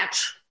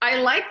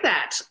like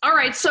that. All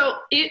right. So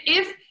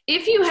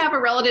if you have a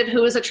relative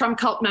who is a Trump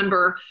cult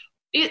member,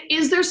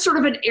 is there sort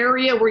of an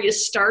area where you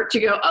start to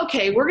go,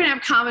 okay, we're going to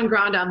have common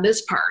ground on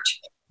this part?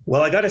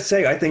 Well, I got to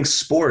say, I think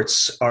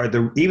sports are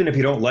even if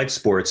you don't like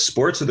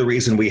sports are the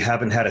reason we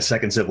haven't had a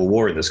second civil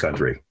war in this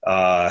country.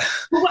 Well,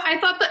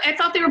 I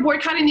thought they were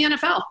boycotting the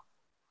NFL.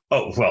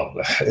 Oh, well,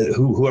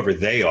 whoever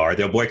they are,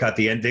 they'll boycott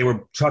they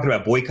were talking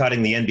about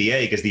boycotting the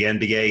NBA because the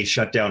NBA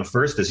shut down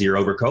first this year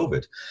over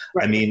COVID.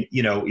 Right. I mean,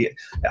 you know,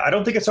 I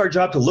don't think it's our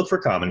job to look for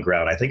common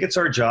ground. I think it's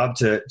our job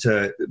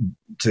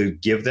to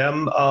give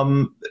them,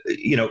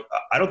 you know,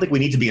 I don't think we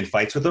need to be in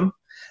fights with them.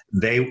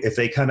 If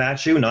they come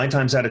at you 9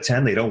 times out of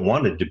 10, they don't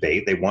want to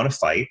debate. They want to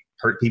fight.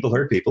 Hurt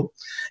people,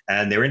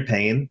 and they're in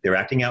pain. They're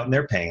acting out in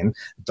their pain.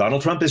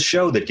 Donald Trump has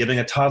showed that giving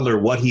a toddler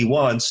what he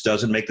wants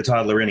doesn't make the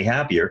toddler any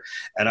happier.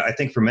 And I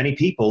think for many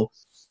people,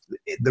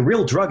 the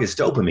real drug is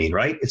dopamine,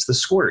 right? It's the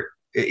squirt.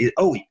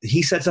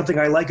 He said something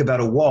I like about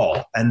a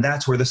wall, and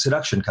that's where the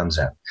seduction comes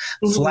in.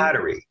 Mm-hmm.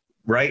 Flattery,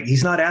 right?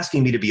 He's not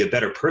asking me to be a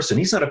better person.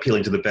 He's not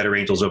appealing to the better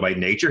angels of my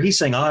nature. He's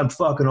saying, I'm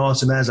fucking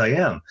awesome as I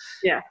am.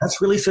 Yeah, that's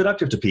really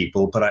seductive to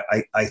people. But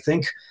I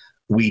think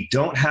we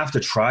don't have to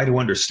try to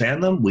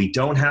understand them. We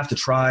don't have to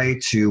try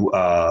to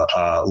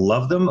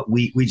love them.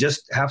 We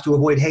just have to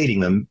avoid hating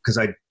them, because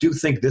I do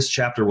think this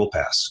chapter will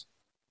pass.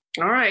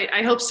 All right.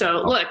 I hope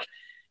so. Look,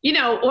 you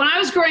know, when I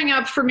was growing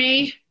up, for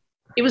me,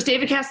 it was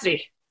David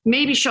Cassidy,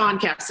 maybe Sean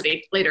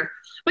Cassidy later.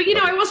 But, you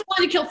know, I wasn't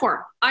willing to kill for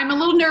him. I'm a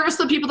little nervous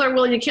that people that are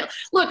willing to kill.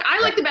 Look, I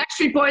like the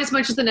Backstreet Boys as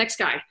much as the next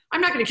guy. I'm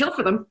not going to kill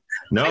for them.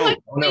 No, I like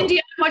India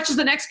as much as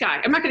the next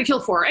guy. I'm not going to kill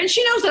for her. And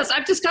she knows this.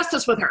 I've discussed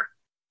this with her.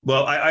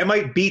 Well, I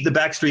might beat the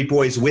Backstreet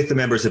Boys with the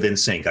members of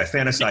NSYNC. I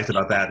fantasized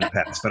about that in the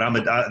past, but I'm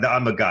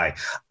a guy.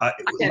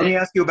 Let me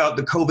ask you about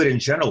the COVID in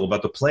general,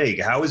 about the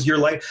plague. How is your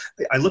life?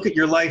 I look at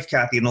your life,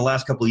 Kathy, in the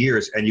last couple of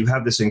years, and you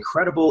have this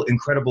incredible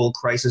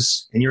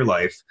crisis in your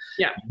life.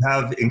 Yeah. You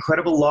have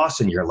incredible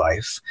loss in your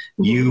life.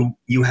 Mm-hmm.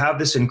 You have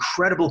this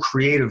incredible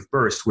creative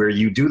burst where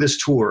you do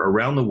this tour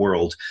around the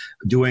world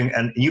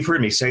and you've heard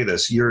me say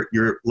this, your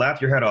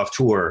Laugh Your Head Off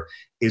tour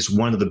is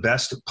one of the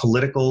best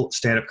political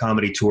stand-up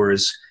comedy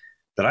tours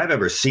that I've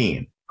ever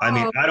seen. I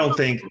mean, I don't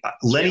think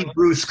Lenny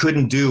Bruce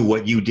couldn't do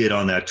what you did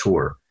on that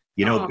tour.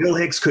 You know, Bill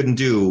Hicks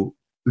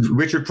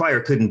Richard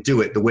Pryor couldn't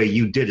do it the way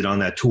you did it on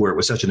that tour. It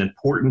was such an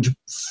important,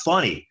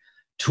 funny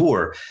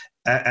tour.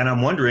 And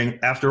I'm wondering,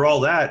 after all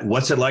that,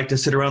 what's it like to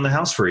sit around the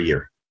house for a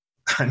year?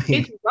 I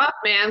mean, it's rough,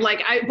 man.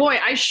 Like,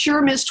 I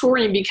sure miss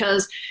touring,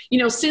 because, you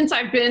know, since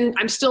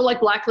I'm still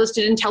like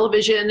blacklisted in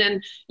television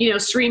and, you know,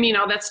 streaming,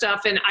 all that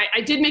stuff. And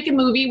I did make a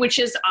movie, which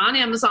is on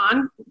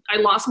Amazon. I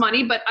lost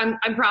money, but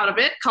I'm proud of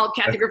it, called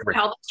Kathy Griffin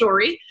Tell the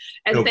Story.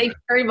 And thank you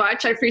very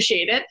much. I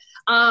appreciate it.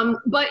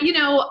 But, you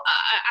know,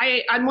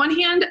 on one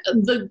hand,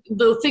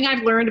 the thing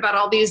I've learned about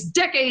all these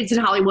decades in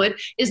Hollywood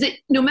is that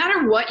no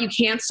matter what, you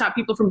can't stop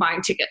people from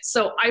buying tickets.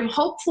 So I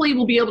hopefully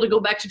will be able to go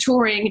back to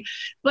touring,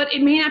 but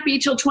it may not be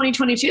till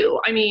 2022.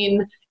 I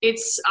mean,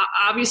 it's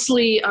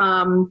obviously,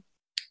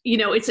 you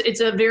know,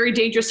 it's a very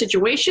dangerous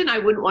situation. I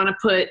wouldn't want to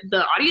put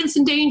the audience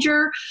in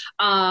danger.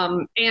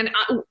 And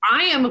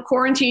I am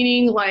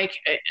quarantining like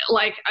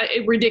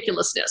a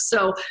ridiculousness.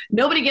 So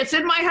nobody gets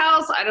in my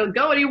house. I don't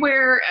go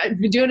anywhere. I've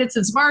been doing it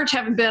since March.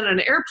 Haven't been on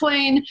an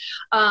airplane.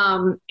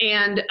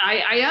 And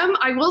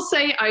I will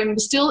say I'm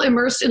still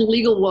immersed in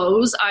legal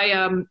woes. I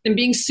am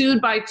being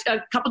sued by a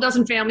couple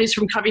dozen families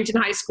from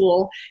Covington High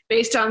School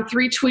based on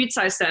 3 tweets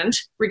I sent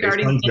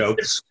regarding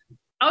jokes.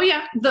 Oh,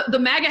 yeah. The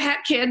MAGA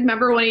hat kid,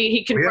 remember when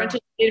he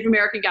confronted the Native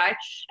American guy?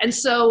 And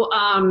so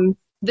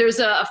there's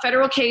a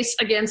federal case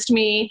against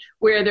me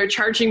where they're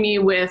charging me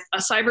with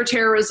cyber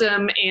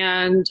terrorism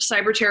and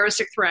cyber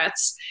terroristic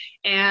threats.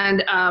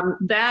 And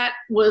that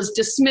was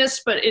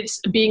dismissed, but it's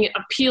being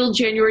appealed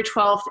January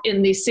 12th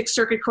in the 6th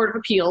Circuit Court of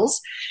Appeals.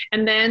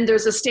 And then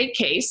there's a state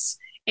case.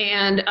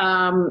 And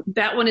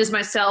that one is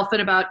myself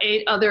and about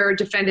 8 other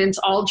defendants,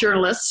 all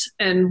journalists,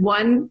 and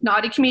 1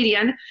 naughty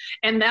comedian.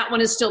 And that one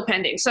is still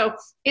pending. So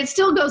it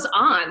still goes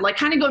on. Like,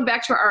 kind of going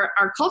back to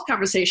our cult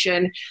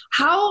conversation,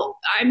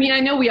 I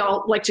know we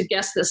all like to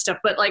guess this stuff,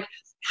 but like,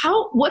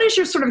 what is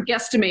your sort of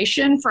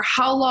guesstimation for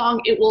how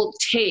long it will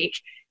take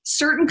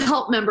certain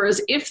cult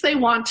members, if they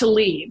want to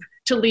leave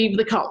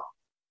the cult?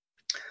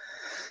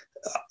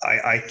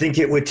 I think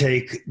it would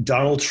take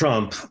Donald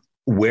Trump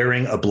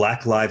wearing a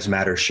Black Lives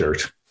Matter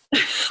shirt.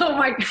 Oh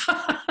my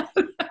God.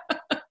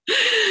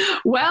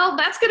 Well,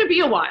 that's going to be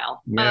a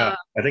while. Yeah,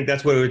 I think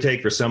that's what it would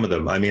take for some of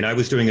them. I mean, I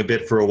was doing a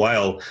bit for a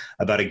while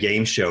about a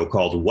game show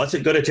called What's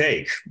It Gonna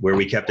Take? Where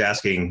we kept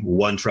asking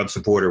one Trump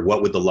supporter,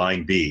 what would the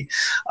line be?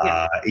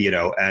 Yeah. You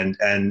know, and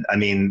I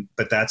mean,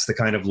 but that's the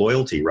kind of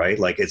loyalty, right?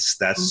 Like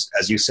that's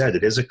as you said,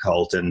 it is a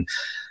cult. And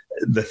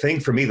the thing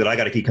for me that I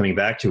got to keep coming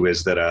back to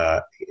is that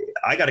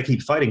I got to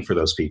keep fighting for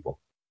those people.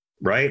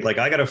 Right? Like,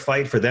 I got to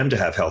fight for them to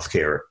have health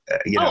care.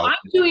 I'm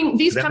doing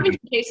these Covington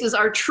cases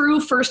are true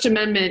First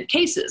Amendment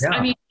cases. Yeah.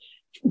 I mean,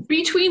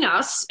 between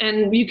us,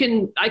 and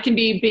I can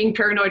be being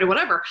paranoid or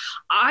whatever,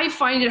 I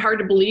find it hard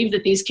to believe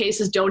that these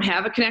cases don't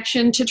have a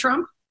connection to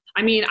Trump.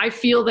 I mean, I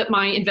feel that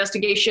my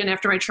investigation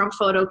after my Trump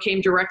photo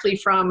came directly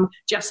from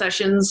Jeff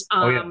Sessions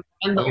and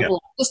the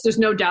Oval Office. There's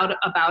no doubt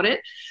about it.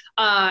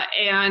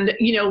 And,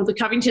 you know, the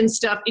Covington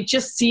stuff, it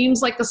just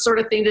seems like the sort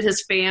of thing that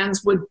his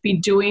fans would be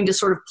doing to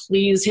sort of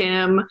please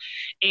him.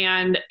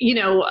 And, you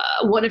know,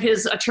 one of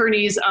his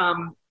attorneys,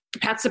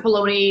 Pat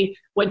Cipollone,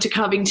 went to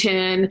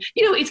Covington.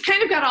 You know, it's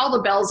kind of got all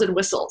the bells and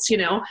whistles, you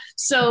know.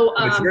 So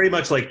it's very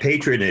much like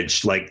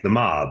patronage, like the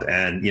mob.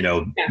 And, you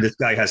know, this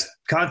guy has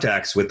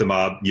contacts with the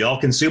mob. Y'all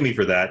can sue me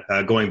for that,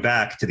 going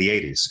back to the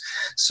 80s.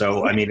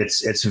 So, I mean,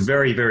 it's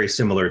very, very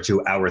similar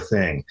to our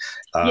thing.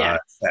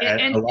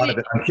 And a lot of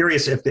it, I'm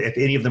curious if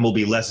any of them will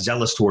be less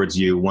zealous towards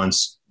you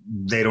once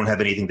they don't have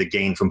anything to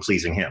gain from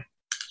pleasing him.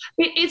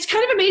 It's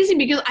kind of amazing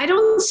because I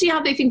don't see how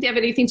they think they have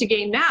anything to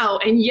gain now.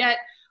 And yet,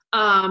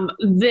 I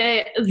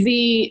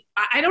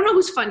don't know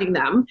who's funding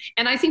them.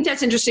 And I think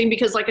that's interesting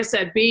because, like I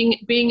said,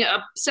 being a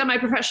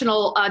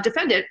semi-professional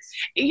defendant,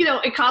 you know,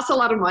 it costs a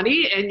lot of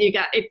money and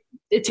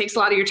it takes a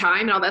lot of your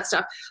time and all that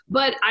stuff.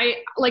 But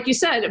like you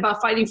said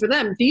about fighting for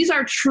them, these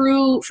are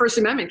true First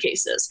Amendment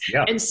cases.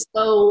 Yeah. And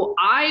so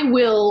I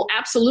will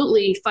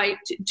absolutely fight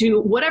to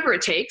do whatever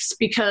it takes,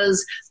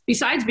 because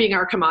besides being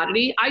our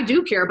commodity, I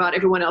do care about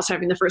everyone else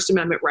having the First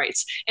Amendment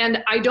rights.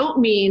 And I don't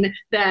mean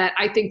that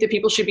I think that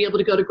people should be able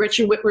to go to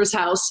Gretchen Whitmer's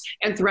house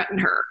and threaten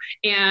her.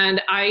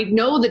 And I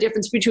know the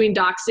difference between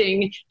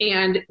doxing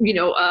and, you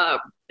know,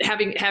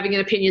 having an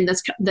opinion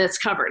that's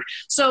covered.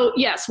 So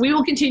yes, we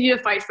will continue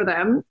to fight for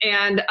them.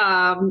 And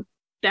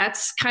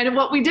that's kind of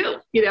what we do,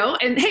 you know.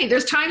 And hey,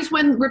 there's times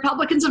when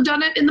Republicans have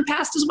done it in the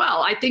past as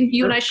well. I think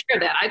you and I share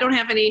that.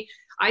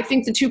 I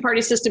think the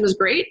 2-party system is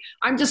great.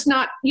 I'm just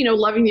not, you know,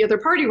 loving the other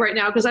party right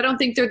now because I don't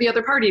think they're the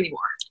other party anymore.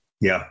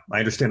 Yeah, I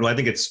understand. Well, I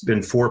think it's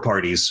been 4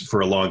 parties for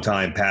a long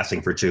time,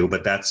 passing for 2,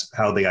 but that's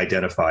how they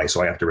identify,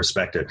 so I have to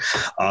respect it.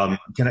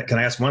 Can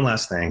I ask one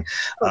last thing?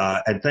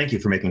 And thank you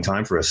for making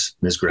time for us,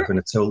 Ms. Griffin.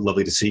 It's so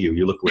lovely to see you.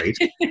 You look great.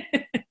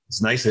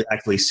 It's nice to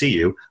actually see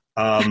you.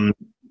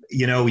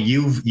 You know,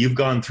 you've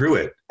gone through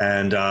it,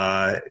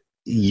 and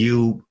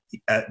you,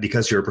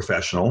 because you're a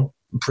professional,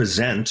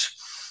 present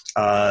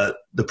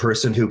the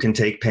person who can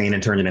take pain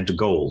and turn it into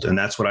gold. And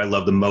that's what I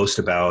love the most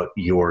about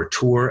your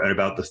tour and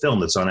about the film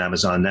that's on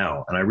Amazon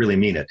now. And I really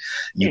mean it.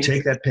 You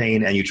take that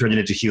pain and you turn it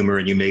into humor,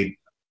 and you made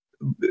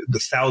the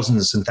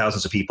thousands and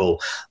thousands of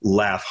people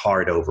laugh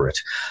hard over it.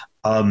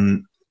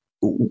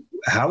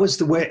 How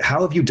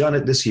have you done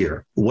it this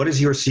year? What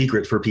is your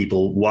secret for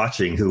people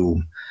watching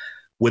who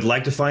would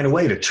like to find a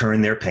way to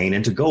turn their pain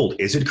into gold?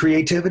 Is it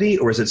creativity,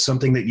 or is it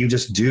something that you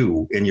just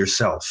do in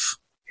yourself?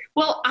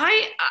 Well,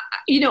 I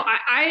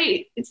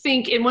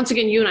think, and once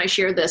again, you and I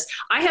shared this,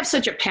 I have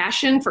such a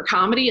passion for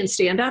comedy and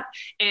stand-up,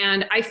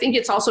 and I think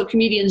it's also a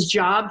comedian's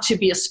job to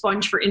be a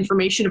sponge for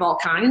information of all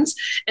kinds.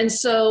 And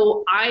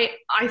so I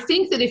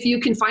think that if you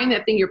can find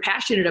that thing you're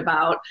passionate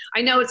about,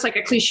 I know it's like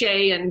a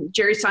cliche, and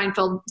Jerry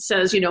Seinfeld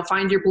says,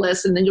 find your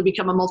bliss and then you'll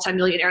become a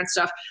multimillionaire and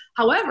stuff.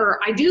 However,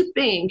 I do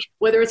think,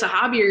 whether it's a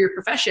hobby or your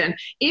profession,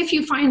 if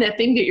you find that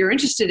thing that you're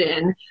interested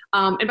in,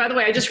 and by the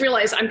way, I just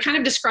realized I'm kind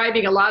of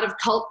describing a lot of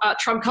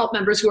Trump cult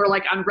members who are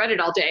like on Reddit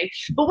all day.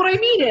 But what I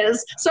mean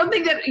is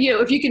something that,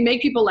 if you can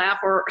make people laugh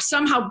or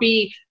somehow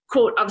be,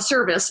 quote, of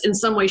service in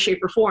some way,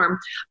 shape, or form,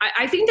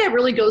 I think that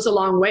really goes a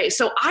long way.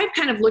 So I've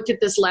kind of looked at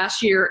this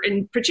last year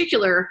in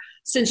particular,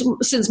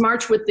 since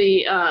March with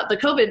the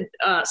COVID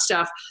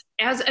stuff,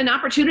 as an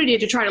opportunity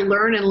to try to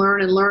learn and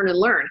learn and learn and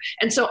learn.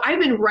 And so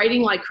I've been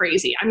writing like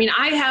crazy. I mean,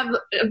 I have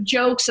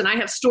jokes and I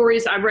have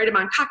stories. I write them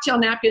on cocktail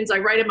napkins. I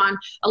write them on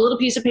a little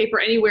piece of paper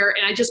anywhere,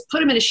 and I just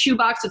put them in a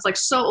shoebox. It's like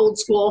so old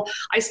school.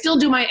 I still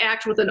do my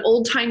act with an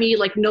old timey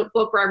like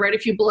notebook where I write a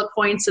few bullet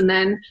points and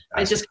then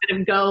I just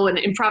kind of go, and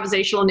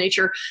improvisational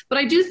nature. But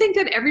I do think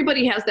that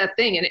everybody has that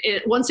thing. And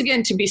once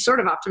again, to be sort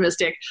of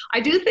optimistic, I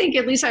do think,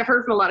 at least I've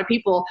heard from a lot of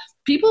people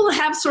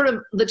have sort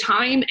of the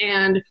time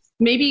and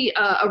maybe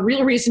a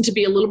real reason to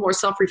be a little more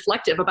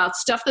self-reflective about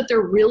stuff that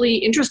they're really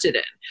interested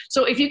in.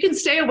 So if you can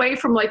stay away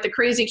from like the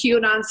crazy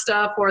QAnon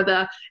stuff or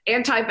the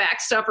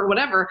anti-vax stuff or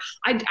whatever,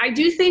 I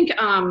do think,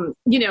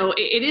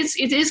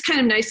 it is kind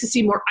of nice to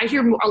see more. I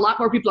hear a lot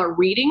more people are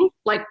reading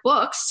like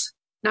books,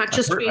 not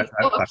just books.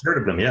 I've heard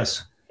of them,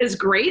 yes. Is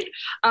great.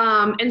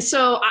 And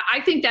so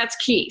I think that's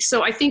key.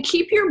 So I think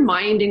keep your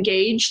mind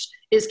engaged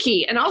is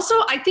key. And also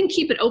I think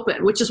keep it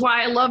open, which is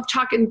why I love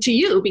talking to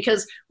you,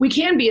 because we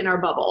can be in our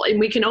bubble and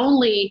we can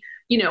only,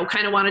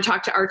 kind of want to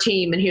talk to our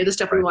team and hear the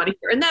stuff we want to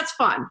hear. And that's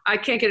fun. I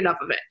can't get enough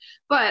of it.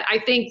 But I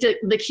think that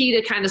the key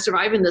to kind of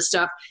surviving this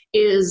stuff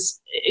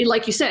is,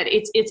 like you said,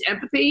 it's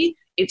empathy,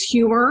 it's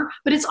humor,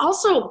 but it's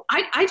also,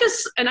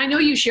 and I know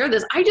you share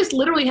this, I just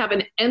literally have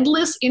an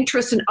endless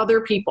interest in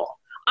other people.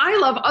 I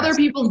love other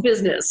people's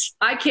business.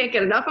 I can't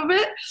get enough of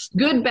it,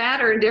 good,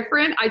 bad, or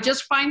indifferent. I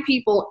just find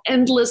people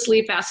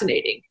endlessly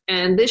fascinating.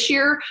 And this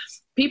year,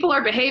 people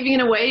are behaving in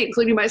a way,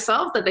 including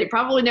myself, that they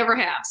probably never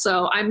have.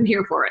 So I'm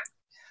here for it.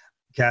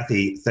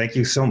 Kathy, thank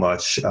you so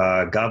much.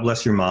 God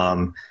bless your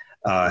mom.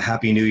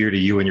 Happy New Year to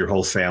you and your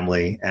whole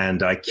family.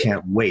 And I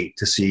can't wait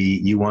to see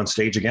you on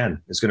stage again.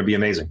 It's going to be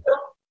amazing.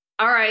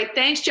 All right.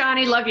 Thanks,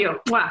 Johnny. Love you.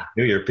 Wow.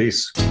 New Year.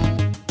 Peace.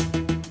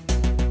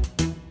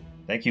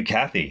 Thank you,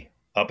 Kathy.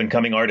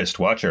 Up-and-coming artist,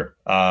 watcher.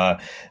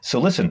 So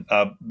listen,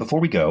 before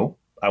we go,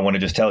 I want to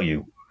just tell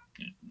you,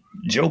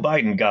 Joe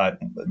Biden got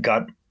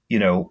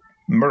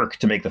Merck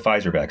to make the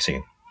Pfizer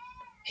vaccine.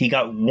 He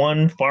got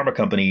one pharma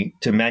company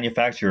to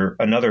manufacture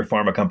another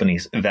pharma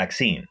company's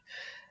vaccine.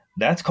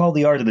 That's called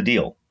the art of the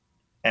deal.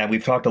 And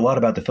we've talked a lot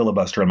about the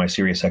filibuster on my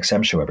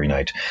SiriusXM show every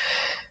night.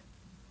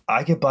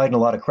 I give Biden a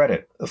lot of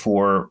credit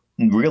for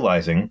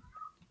realizing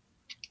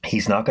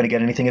he's not going to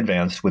get anything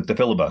advanced with the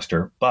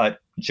filibuster, but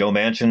Joe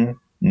Manchin,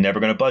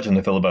 never going to budge on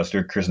the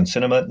filibuster. Kristen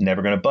Sinema,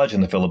 never going to budge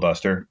on the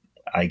filibuster.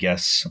 I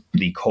guess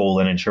the coal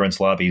and insurance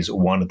lobbies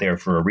want it there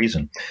for a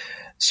reason.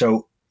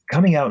 So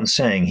coming out and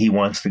saying he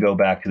wants to go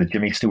back to the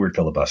Jimmy Stewart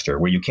filibuster,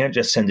 where you can't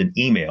just send an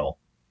email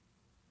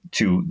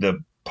to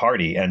the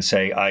party and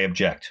say, I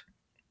object.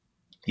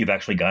 You've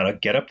actually got to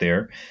get up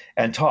there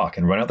and talk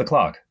and run out the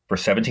clock for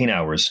 17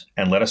 hours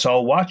and let us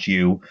all watch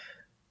you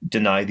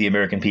deny the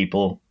American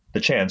people the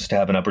chance to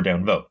have an up or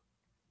down vote.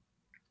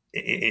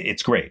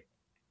 It's great.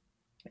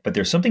 But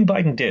there's something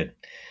Biden did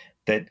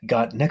that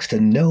got next to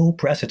no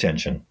press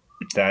attention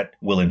that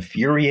will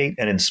infuriate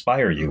and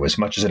inspire you as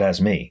much as it has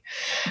me.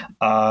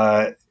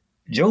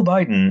 Joe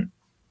Biden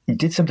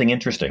did something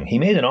interesting. He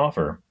made an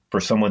offer for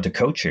someone to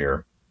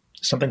co-chair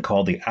something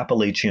called the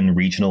Appalachian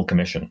Regional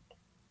Commission.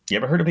 You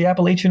ever heard of the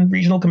Appalachian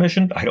Regional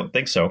Commission? I don't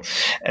think so.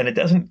 And it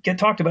doesn't get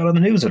talked about on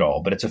the news at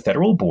all, but it's a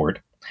federal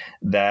board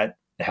that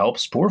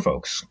helps poor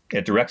folks.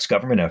 It directs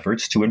government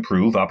efforts to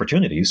improve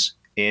opportunities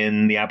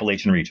in the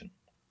Appalachian region.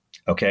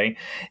 Okay,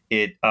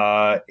 it's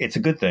a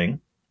good thing,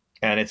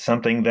 and it's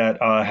something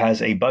that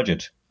has a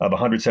budget of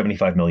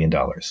 $175 million.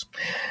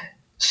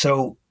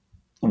 So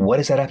what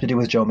does that have to do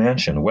with Joe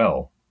Manchin?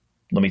 Well,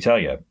 let me tell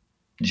you,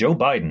 Joe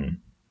Biden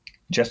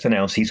just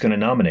announced he's going to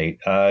nominate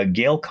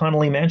Gail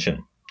Connolly Manchin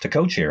to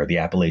co-chair the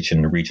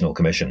Appalachian Regional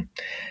Commission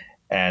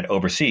and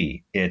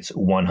oversee its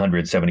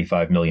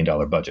 $175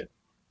 million budget.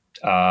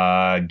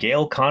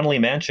 Gail Connolly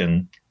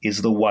Manchin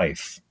is the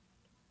wife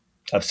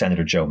of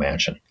Senator Joe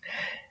Manchin.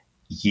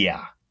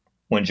 Yeah.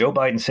 When Joe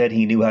Biden said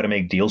he knew how to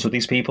make deals with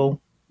these people,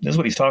 this is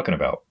what he's talking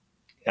about.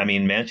 I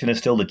mean, Manchin is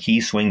still the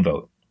key swing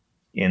vote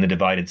in the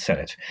divided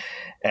Senate.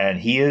 And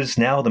he is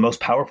now the most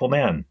powerful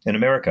man in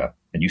America.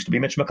 It used to be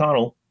Mitch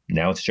McConnell.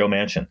 Now it's Joe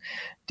Manchin.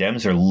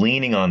 Dems are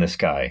leaning on this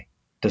guy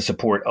to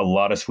support a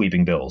lot of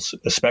sweeping bills,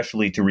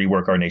 especially to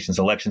rework our nation's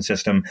election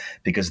system,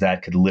 because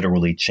that could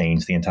literally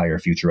change the entire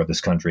future of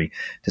this country,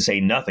 to say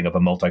nothing of a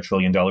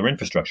multi-trillion-dollar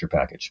infrastructure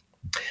package.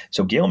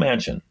 So Gail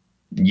Manchin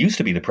used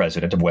to be the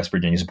president of West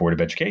Virginia's Board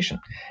of Education.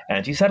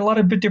 And she's had a lot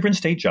of different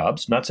state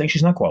jobs, not saying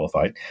she's not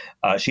qualified.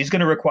 She's going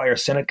to require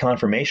Senate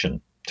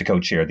confirmation to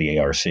co-chair the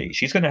ARC.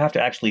 She's going to have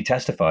to actually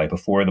testify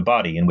before the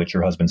body in which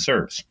her husband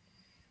serves.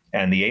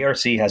 And the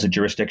ARC has a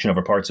jurisdiction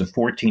over parts of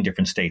 14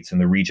 different states in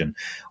the region.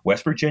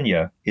 West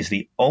Virginia is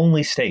the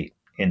only state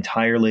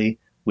entirely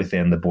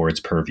within the board's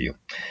purview.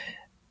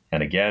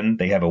 And again,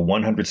 they have a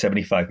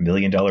 $175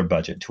 million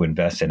budget to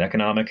invest in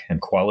economic and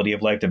quality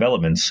of life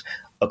developments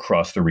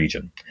across the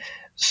region.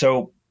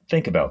 So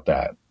think about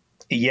that.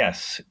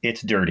 Yes,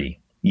 it's dirty.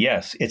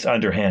 Yes, it's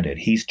underhanded.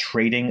 He's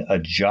trading a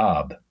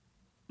job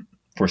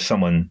for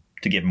someone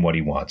to give him what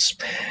he wants.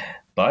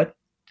 But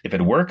if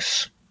it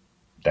works,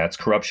 that's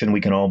corruption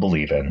we can all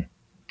believe in.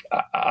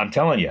 I'm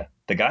telling you,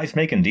 the guy's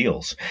making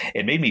deals.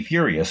 It made me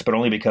furious, but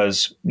only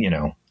because,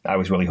 I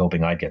was really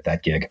hoping I'd get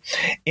that gig.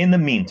 In the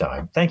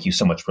meantime, thank you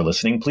so much for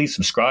listening. Please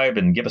subscribe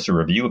and give us a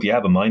review if you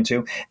have a mind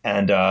to.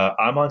 And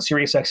I'm on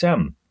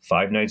SiriusXM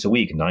 5 nights a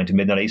week, 9 to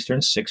midnight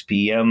Eastern, 6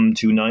 p.m.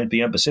 to 9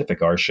 p.m.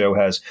 Pacific. Our show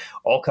has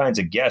all kinds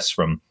of guests,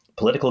 from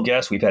political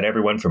guests. We've had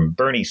everyone from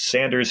Bernie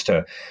Sanders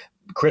to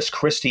Chris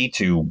Christie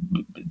to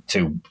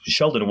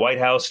Sheldon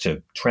Whitehouse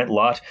to Trent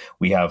Lott.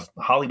 We have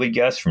Hollywood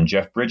guests from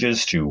Jeff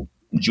Bridges to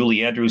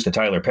Julie Andrews to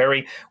Tyler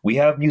Perry. We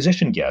have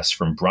musician guests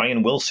from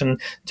Brian Wilson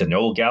to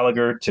Noel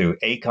Gallagher to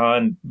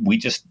Akon. We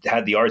just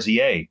had the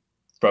RZA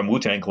from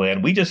Wu-Tang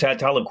Clan. We just had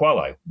Talib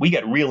Kweli. We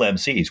got real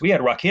MCs. We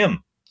had Rakim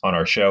on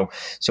our show.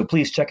 So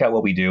please check out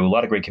what we do. A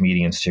lot of great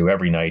comedians too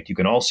every night. You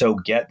can also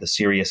get the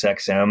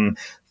SiriusXM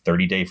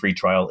 30-day free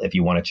trial if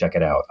you want to check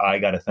it out. I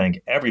got to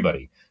thank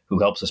everybody who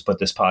helps us put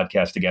this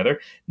podcast together,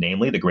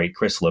 namely the great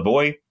Chris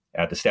Lavoie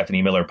at the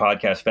Stephanie Miller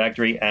Podcast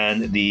Factory,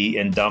 and the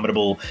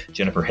indomitable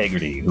Jennifer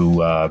Hagerty,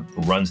 who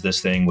runs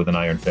this thing with an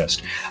iron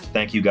fist.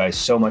 Thank you guys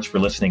so much for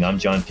listening. I'm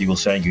John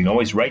Fugelsang. You can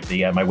always write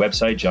me at my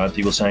website,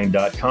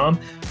 johnfugelsang.com.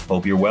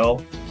 Hope you're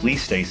well.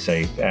 Please stay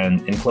safe.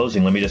 And in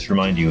closing, let me just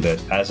remind you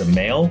that as a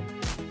male,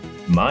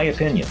 my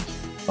opinion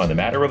on the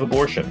matter of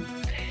abortion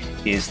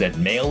is that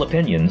male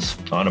opinions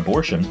on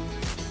abortion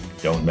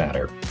don't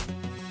matter.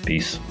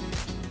 Peace.